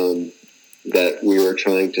that we were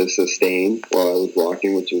trying to sustain while I was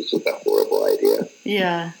walking, which was just a horrible idea.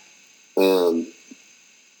 Yeah. And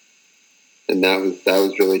that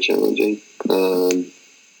was really challenging.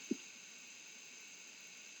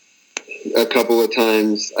 A couple of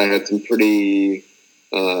times I had some pretty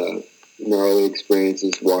gnarly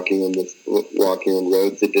experiences walking on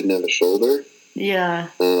roads that didn't have a shoulder. Yeah.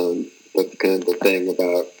 That's kind of the thing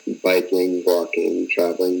about biking, walking,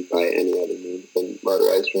 traveling by any other means than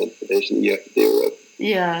motorized transportation you have to deal with.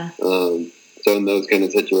 Yeah. So in those kind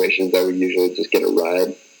of situations, I would usually just get a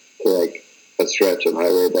ride to like a stretch of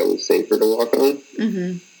highway that was safer to walk on.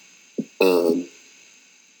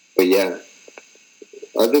 But yeah,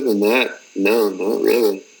 other than that, no, not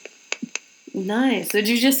really. Nice. So did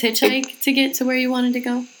you just hitchhike to get to where you wanted to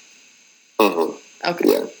go? Okay.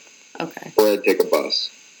 Yeah. Okay. Or I'd take a bus.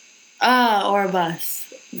 Or a bus.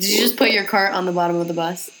 Did you just put your cart on the bottom of the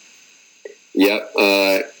bus? Yep.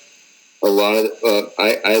 A lot of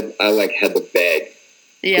I like had to beg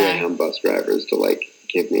Greyhound bus drivers to let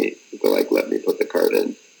me put the cart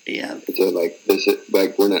in. Yeah. So this is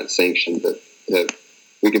we're not sanctioned to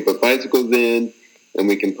we can put bicycles in and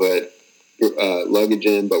we can put luggage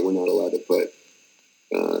in, but we're not allowed to put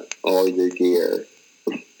all your gear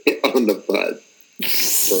on the bus.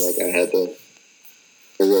 So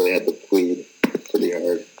I really had to plead pretty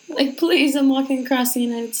hard. Like, please, I'm walking across the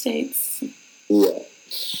United States. Yeah.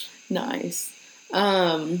 Nice.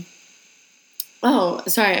 Oh,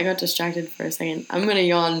 sorry, I got distracted for a second. I'm gonna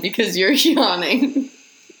yawn because you're yawning.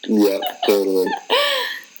 Yeah, totally.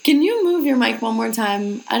 Can you move your mic one more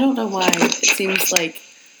time? I don't know why. It seems like...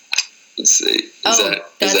 Let's see. Is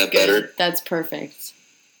that better? That's perfect.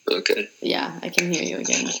 Okay. Yeah, I can hear you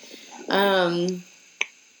again.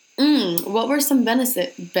 What were some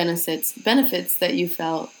benefits that you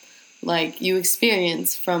felt like you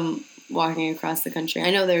experienced from walking across the country? I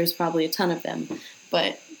know there's probably a ton of them,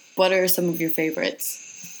 but what are some of your favorites?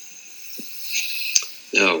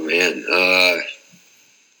 Oh man,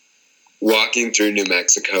 walking through New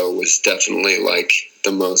Mexico was definitely like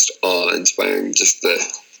the most awe-inspiring. Just the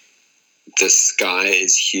sky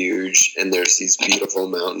is huge, and there's these beautiful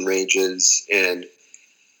mountain ranges, and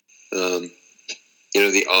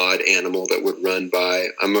the odd animal that would run by.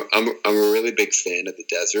 I'm a really big fan of the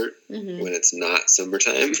desert when it's not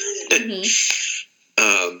summertime.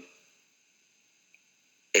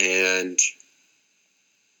 And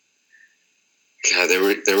God,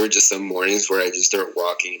 there were just some mornings where I just start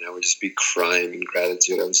walking and I would just be crying in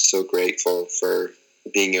gratitude. I was so grateful for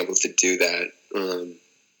being able to do that.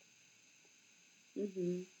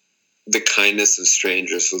 The kindness of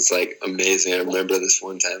strangers was like amazing. I remember this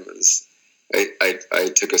one time I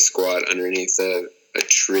took a squat underneath a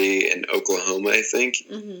tree in Oklahoma, I think,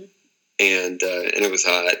 and it was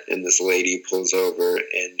hot. And this lady pulls over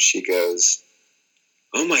and she goes,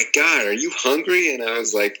 "Oh my God, are you hungry?" And I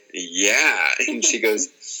was like, "Yeah." And she goes,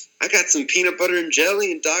 "I got some peanut butter and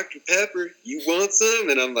jelly and Dr. Pepper. You want some?"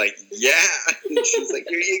 And I'm like, "Yeah." And she's like,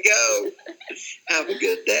 "Here you go. Have a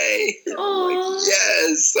good day." And I'm like,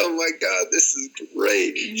 "Yes. Oh my God, this is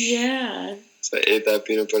great." Yeah. So I ate that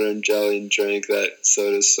peanut butter and jelly and drank that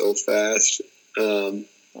soda so fast. I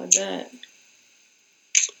bet.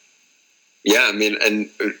 Yeah, I mean,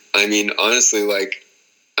 honestly, like,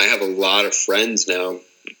 I have a lot of friends now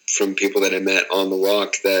from people that I met on the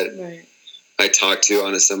walk that I talk to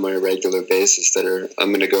on a semi-regular basis I'm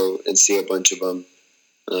going to go and see a bunch of them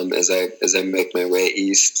as I make my way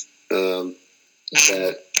east.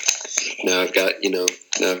 That now I've got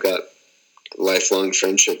lifelong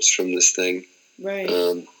friendships from this thing. Right.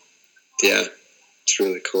 Yeah, it's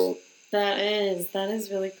really cool. That is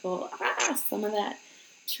really cool. Some of that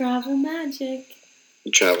travel magic.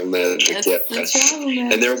 Travel magic, yeah. Travel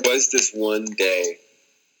magic. And there was this one day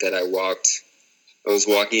that I was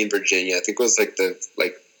walking in Virginia. I think it was I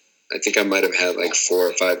think I might have had 4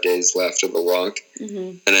 or 5 days left of the walk.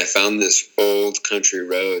 And I found this old country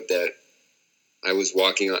road that I was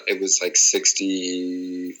walking on. It was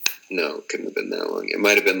 60, no, it couldn't have been that long. It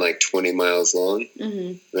might have been 20 miles long.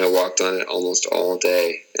 And I walked on it almost all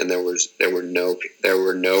day. And there were no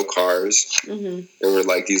cars. There were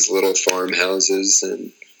these little farmhouses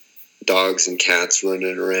and dogs and cats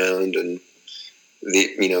running around and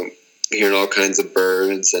hearing all kinds of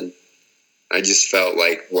birds. And I just felt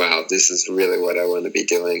like, wow, this is really what I want to be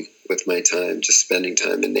doing with my time, just spending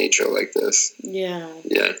time in nature like this. Yeah.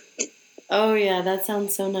 Yeah. Oh, yeah, that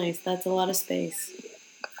sounds so nice. That's a lot of space.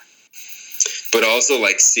 but also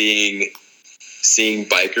like seeing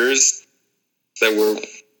bikers that were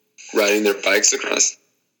riding their bikes across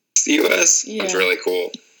the U.S. was really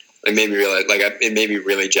cool. It made me realize, it made me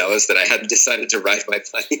really jealous that I hadn't decided to ride my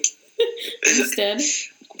bike instead.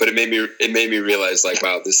 But it made me realize, like,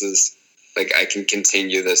 wow, this is like I can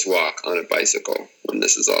continue this walk on a bicycle when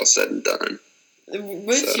this is all said and done.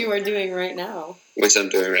 Which you are doing right now. Which I'm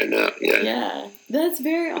doing right now. Yeah. Yeah, that's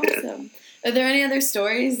very awesome. Yeah. Are there any other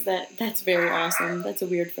stories that's very awesome? That's a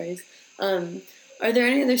weird phrase. Are there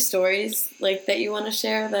any other stories like that you want to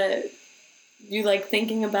share that you like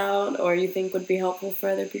thinking about or you think would be helpful for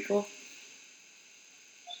other people?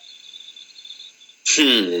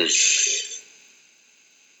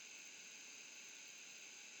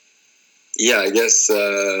 Yeah, I guess,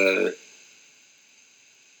 let's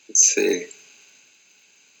see.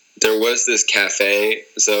 There was this cafe,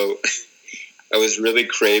 so I was really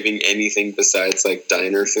craving anything besides, like,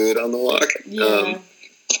 diner food on the walk. Yeah.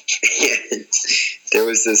 There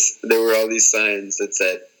were all these signs that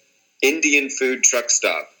said, Indian food truck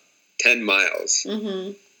stop, 10 miles.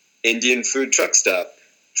 Mm-hmm. Indian food truck stop,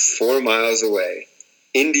 4 miles away.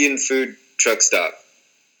 Indian food truck stop,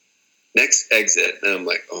 next exit. And I'm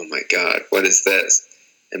like, oh my God, what is this?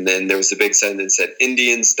 And then there was a big sign that said,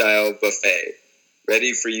 Indian style buffet,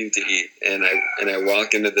 ready for you to eat. And I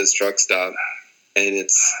walk into this truck stop, and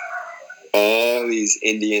it's all these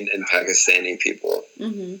Indian and Pakistani people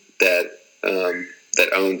that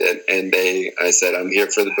owned it. And I said, I'm here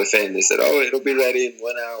for the buffet. And they said, oh, it'll be ready in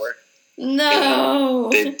 1 hour. No.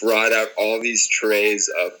 And they brought out all these trays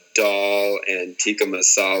of dal and tikka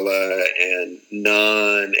masala and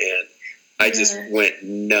naan, and I just went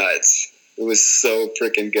nuts. It was so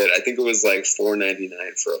freaking good. I think it was like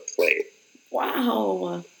 $4.99 for a plate.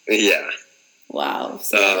 Wow. Yeah. Wow.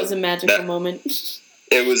 So that was a magical moment.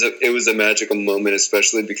 It was a magical moment,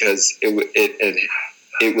 especially because it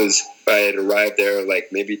was I had arrived there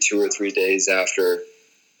like maybe 2 or 3 days after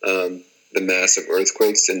the massive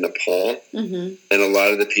earthquakes in Nepal, and a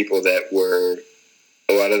lot of the people that were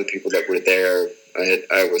there,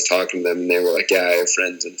 I was talking to them, and they were like, yeah, I have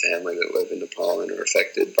friends and family that live in Nepal and are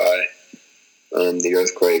affected by the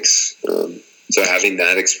earthquakes. So having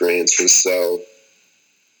that experience was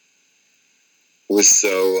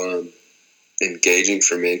so engaging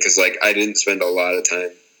for me, because like I didn't spend a lot of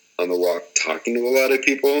time on the walk talking to a lot of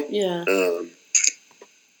people. Yeah.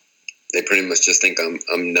 They pretty much just think I'm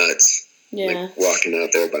nuts. Yeah. Like walking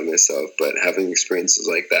out there by myself, but having experiences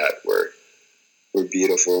like that were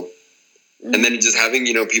beautiful. And then just having,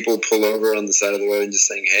 people pull over on the side of the road and just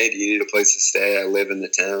saying, hey, do you need a place to stay? I live in the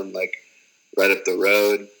town, like right up the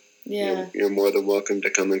road. Yeah. You're more than welcome to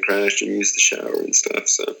come and crash and use the shower and stuff.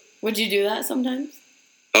 So. Would you do that sometimes?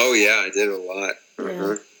 Oh yeah, I did a lot.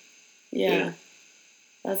 Uh-huh. Yeah.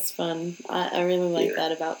 That's fun. I really like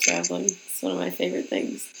that about traveling. It's one of my favorite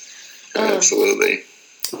things. Absolutely.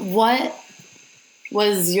 What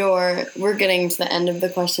was we're getting to the end of the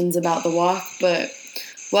questions about the walk, but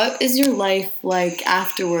what is your life like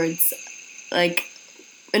afterwards? Like,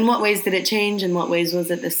 in what ways did it change? In what ways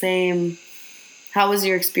was it the same? How was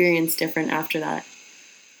your experience different after that?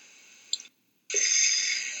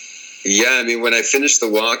 Yeah, I mean, when I finished the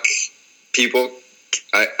walk, people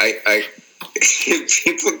kind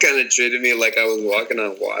of treated me like I was walking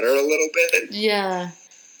on water a little bit. Yeah.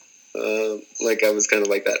 Like I was kind of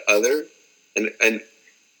like that other, and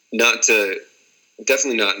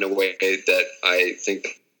definitely not in a way that I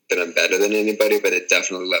think that I'm better than anybody, but it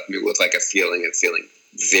definitely left me with like a feeling of feeling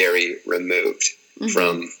very removed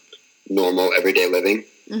from normal everyday living.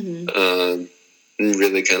 And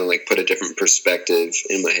really kind of like put a different perspective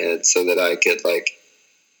in my head so that I could I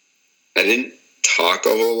didn't talk a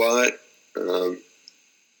whole lot.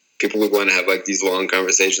 People would want to have like these long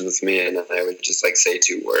conversations with me, and I would just like say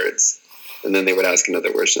 2 words, and then they would ask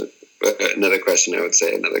another question. I would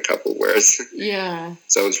say another couple words. Yeah.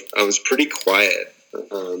 So I was pretty quiet.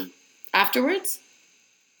 Afterwards?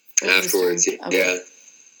 Afterwards, yeah.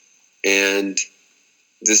 And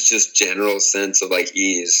this just general sense of like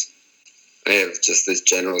ease. I have just this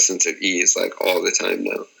general sense of ease like all the time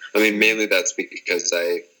now. I mean, mainly that's because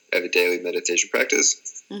I have a daily meditation practice.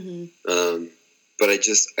 But I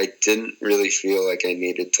didn't really feel like I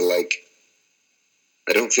needed to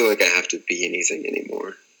I don't feel like I have to be anything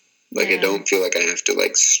anymore. Like, I don't feel like I have to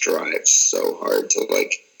strive so hard to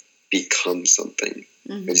become something.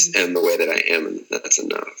 I just am the way that I am, and that's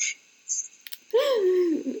enough.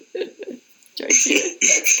 Georgie,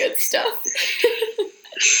 that's good stuff.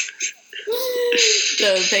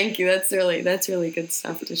 So thank you. That's really good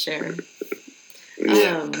stuff to share.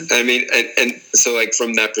 Yeah, I mean, and so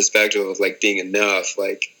from that perspective of being enough,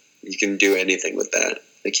 you can do anything with that.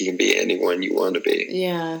 Like, you can be anyone you want to be.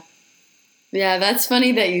 Yeah. Yeah, that's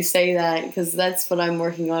funny that you say that, because that's what I'm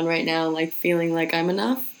working on right now, like feeling like I'm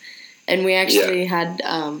enough. And we actually had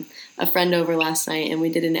a friend over last night, and we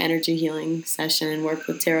did an energy healing session and worked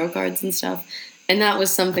with tarot cards and stuff. And that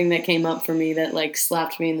was something that came up for me that like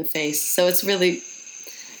slapped me in the face. So it's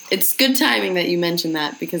good timing that you mentioned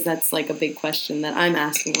that, because that's like a big question that I'm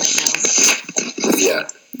asking right now. Yeah.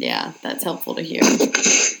 Yeah, that's helpful to hear.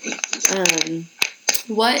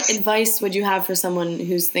 What advice would you have for someone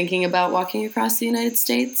who's thinking about walking across the United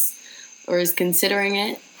States or is considering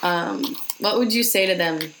it? What would you say to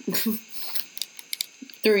them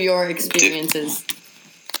through your experiences?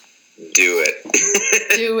 Do it.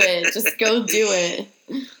 Do it. Just go do it.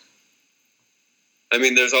 I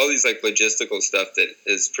mean, there's all these like logistical stuff that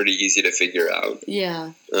is pretty easy to figure out.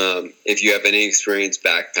 Yeah. If you have any experience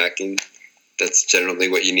backpacking, that's generally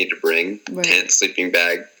what you need to bring. Right. Tent, sleeping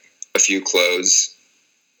bag, a few clothes.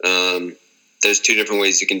 There's two different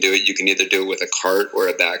ways you can do it. You can either do it with a cart or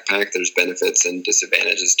a backpack. There's benefits and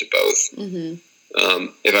disadvantages to both. Mm-hmm.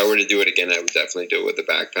 If I were to do it again, I would definitely do it with a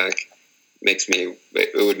backpack.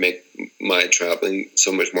 It would make my traveling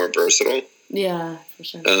so much more versatile. Yeah, for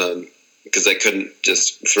sure. Because I couldn't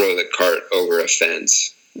just throw the cart over a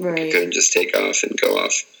fence. Right. I couldn't just take off and go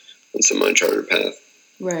off on some uncharted path.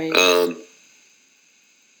 Right.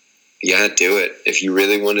 Yeah, do it. If you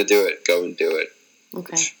really want to do it, go and do it.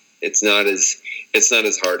 Okay. It's not as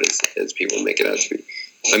hard as people make it out to be.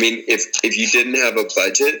 I mean, if you didn't have a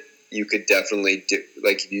budget, you could definitely do,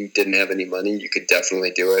 like, if you didn't have any money, you could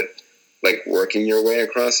definitely do it, like, working your way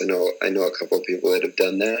across. I know a couple of people that have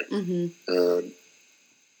done that. Mm-hmm.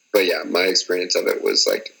 But yeah, my experience of it was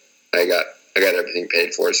like, I got everything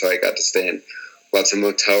paid for, so I got to stay in lots of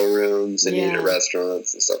motel rooms and eat at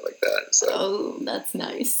restaurants and stuff like that. So, oh, that's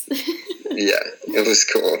nice. Yeah, it was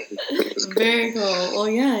cool. Very cool. Well,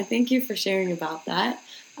 yeah, thank you for sharing about that.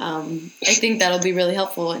 I think that'll be really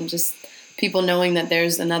helpful in just people knowing that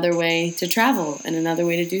there's another way to travel and another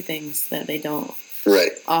way to do things that they don't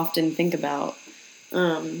often think about.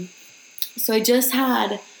 So I just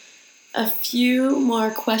had a few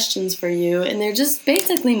more questions for you, and they're just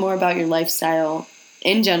basically more about your lifestyle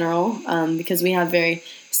in general, because we have very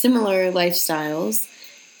similar lifestyles,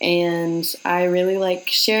 and I really like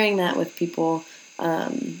sharing that with people.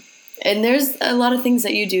 And there's a lot of things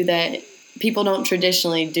that you do that people don't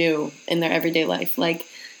traditionally do in their everyday life, like,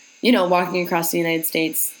 you know, walking across the United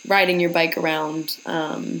States, riding your bike around,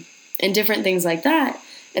 and different things like that.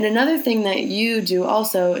 And another thing that you do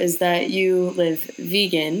also is that you live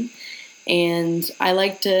vegan, and I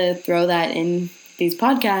like to throw that in these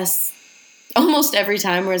podcasts almost every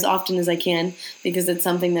time, or as often as I can, because it's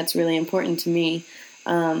something that's really important to me.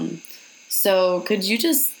 So could you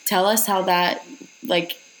just tell us how that,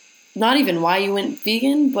 like, not even why you went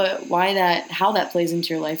vegan, but how that plays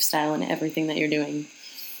into your lifestyle and everything that you're doing?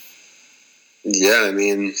 Yeah, I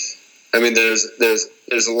mean,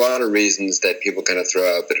 there's a lot of reasons that people kind of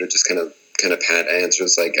throw out that are just kind of pat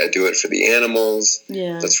answers. Like, I do it for the animals.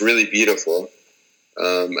 Yeah, that's really beautiful.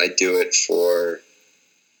 I do it for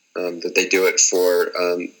that they do it for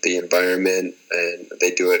the environment, and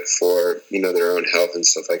they do it for, you know, their own health and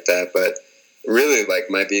stuff like that. But really, like,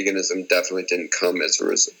 my veganism definitely didn't come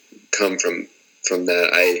from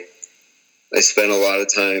that. I've spent a lot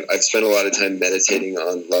of time meditating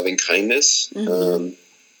on loving kindness, mm-hmm.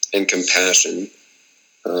 And compassion.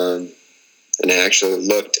 And I actually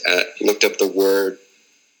looked up the word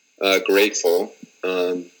grateful,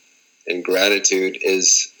 and gratitude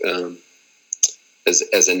is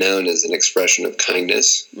as a noun is an expression of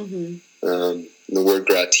kindness. Mm-hmm. The word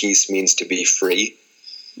gratis means to be free.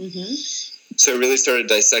 Mm-hmm. So I really started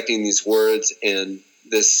dissecting these words and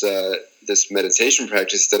this meditation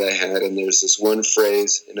practice that I had. And there's this one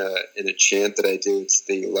phrase in a chant that I do. It's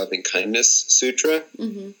the Loving Kindness Sutra.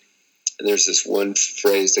 Mm-hmm. And there's this one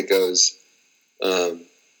phrase that goes,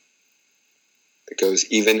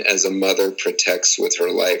 even as a mother protects with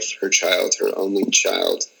her life her child, her only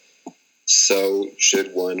child, so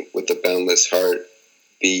should one with a boundless heart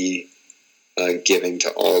be giving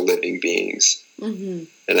to all living beings. Mm-hmm.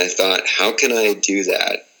 And I thought, how can I do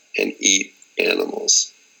that and eat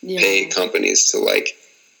animals? Yeah. Pay companies to, like,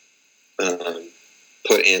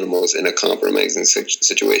 put animals in a compromising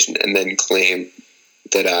situation, and then claim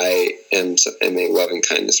that I am a loving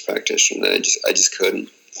kindness practitioner. I just couldn't.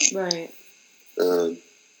 Right.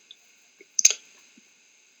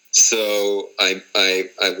 So I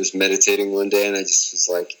was meditating one day, and I just was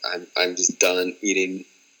like, I'm just done eating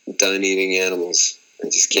animals. I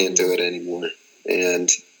just can't do it anymore. And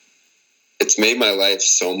it's made my life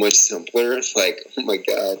so much simpler. Like, oh my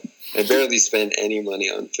God, I barely spend any money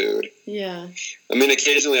on food. Yeah. I mean,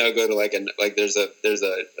 occasionally I'll go to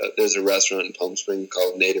there's a restaurant in Palm Springs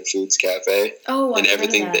called Native Foods Cafe. Oh, and I've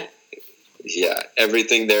everything heard of that.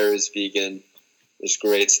 Everything there is vegan. There's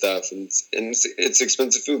great stuff, and it's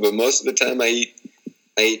expensive food. But most of the time, I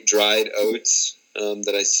eat dried oats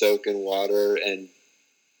that I soak in water, and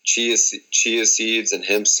chia seeds and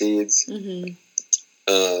hemp seeds. Mm-hmm.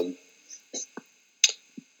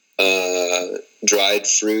 Dried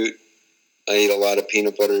fruit. I eat a lot of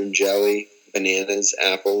peanut butter and jelly, bananas,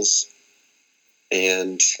 apples,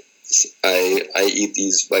 and I eat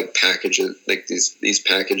these like packages, like these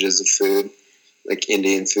packages of food, like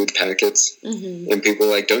Indian food packets. Mm-hmm. And people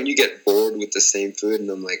are like, don't you get bored with the same food? And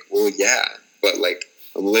I'm like, well, yeah, but like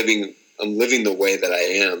I'm living the way that I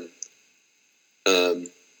am,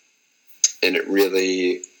 and it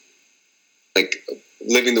really, like,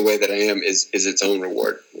 living the way that I am is its own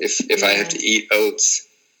reward. If I have to eat oats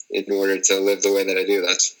in order to live the way that I do,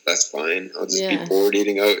 that's fine. I'll just be bored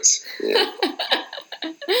eating oats. Yeah.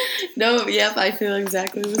 No, yep, I feel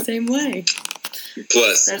exactly the same way.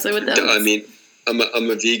 Plus, especially with those. I mean, I'm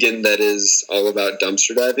a vegan that is all about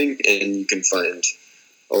dumpster diving, and you can find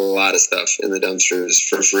a lot of stuff in the dumpsters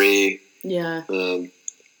for free. Yeah.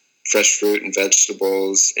 Fresh fruit and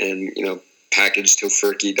vegetables, and packaged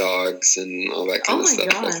tofurkey dogs and all that kind of stuff.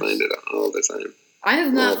 Gosh. I find it all the time. I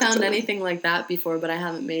have not found anything like that before, but I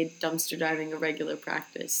haven't made dumpster diving a regular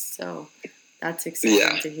practice, so that's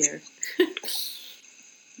exciting to hear.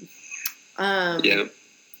 Yeah.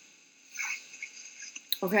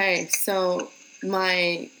 Okay, so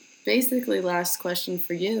my basically last question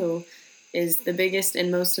for you is the biggest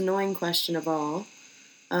and most annoying question of all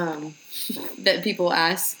that people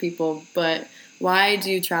ask people, but why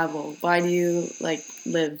do you travel? Why do you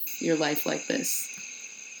live your life like this?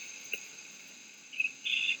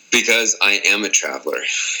 Because I am a traveler.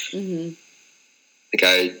 Mm-hmm. Like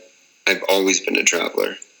I've always been a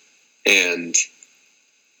traveler, and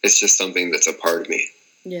it's just something that's a part of me.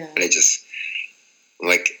 Yeah. I just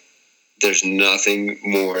there's nothing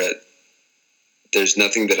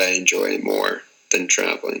that I enjoy more than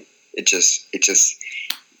traveling.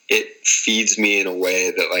 It feeds me in a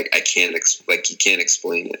way that I can't you can't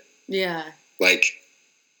explain it. Yeah.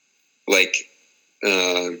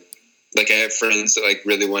 I have friends that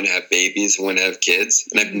really want to have babies and want to have kids,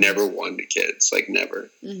 and I've never wanted kids, never.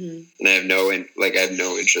 Mm-hmm. And I have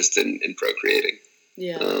no interest in procreating.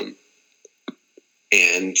 Yeah.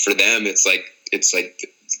 And for them, it's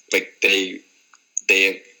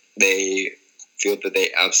they feel that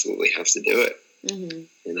they absolutely have to do it.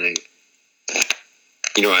 Mm-hmm. And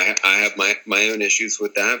I have my own issues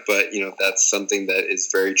with that, but that's something that is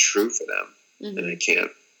very true for them. Mm-hmm. And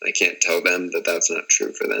I can't tell them that that's not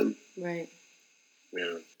true for them. Right.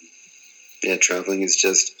 Yeah. Yeah. Traveling is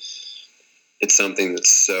it's something that's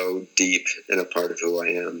so deep and a part of who I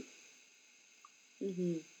am.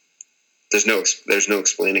 Mm-hmm. There's no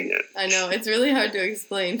explaining it. I know, it's really hard to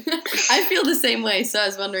explain. I feel the same way, so I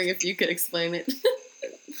was wondering if you could explain it.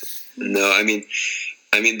 No, I mean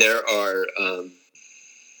there are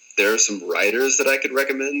some writers that I could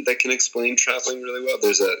recommend that can explain traveling really well.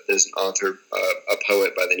 There's an author, a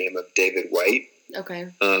poet by the name of David White. Okay.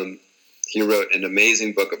 He wrote an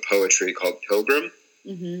amazing book of poetry called Pilgrim.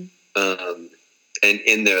 Mm-hmm. And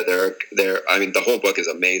in there the whole book is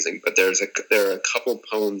amazing, but there are a couple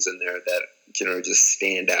poems in there that just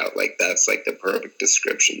stand out. That's the perfect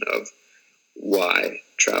description of why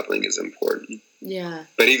traveling is important. Yeah.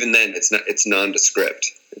 But even then, it's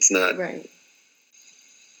nondescript. It's not. Right.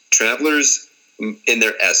 Travelers, in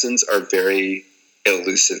their essence, are very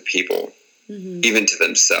elusive people, mm-hmm. even to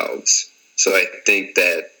themselves. So I think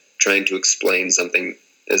that trying to explain something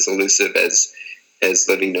as elusive as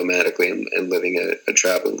living nomadically and living a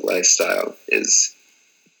traveling lifestyle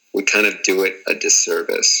we kind of do it a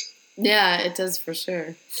disservice. Yeah, it does for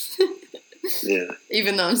sure. Yeah.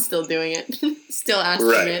 Even though I'm still doing it, still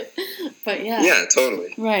asking it, but yeah. Yeah,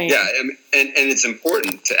 totally. Right. Yeah, and it's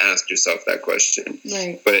important to ask yourself that question.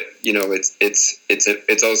 Right. But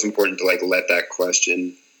it's also important to let that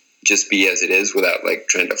question just be as it is without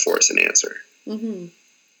trying to force an answer. Mm-hmm.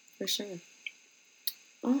 For sure.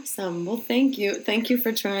 Awesome. Well, thank you. Thank you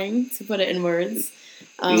for trying to put it in words.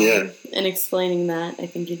 And explaining that. I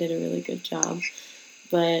think you did a really good job.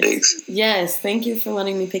 But thanks. Yes, thank you for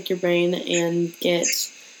letting me pick your brain and get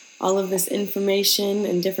all of this information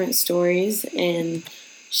and different stories and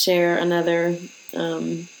share another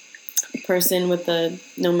person with a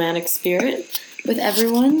nomadic spirit with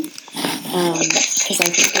everyone. Because I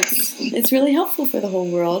think it's really helpful for the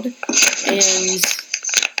whole world. And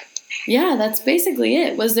Yeah, that's basically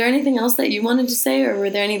it. Was there anything else that you wanted to say, or were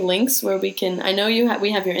there any links where we can? I know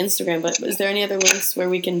we have your Instagram, but is there any other links where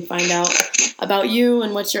we can find out about you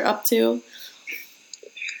and what you're up to?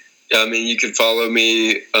 Yeah, I mean, you can follow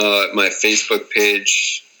me at my Facebook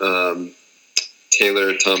page,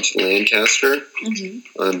 Taylor Thompson Lancaster,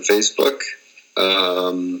 on Facebook.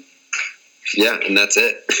 Yeah, and that's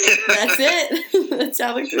it. That's it. That's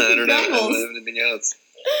how we I don't have anything else.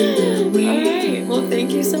 All right. Well,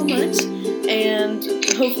 thank you so much, and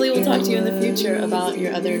hopefully we'll talk to you in the future about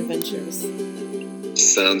your other adventures.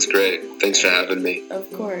 Sounds great. Thanks for having me.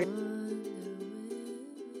 Of course.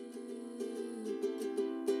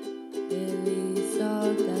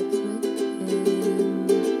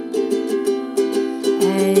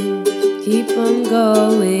 And keep on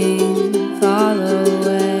going, follow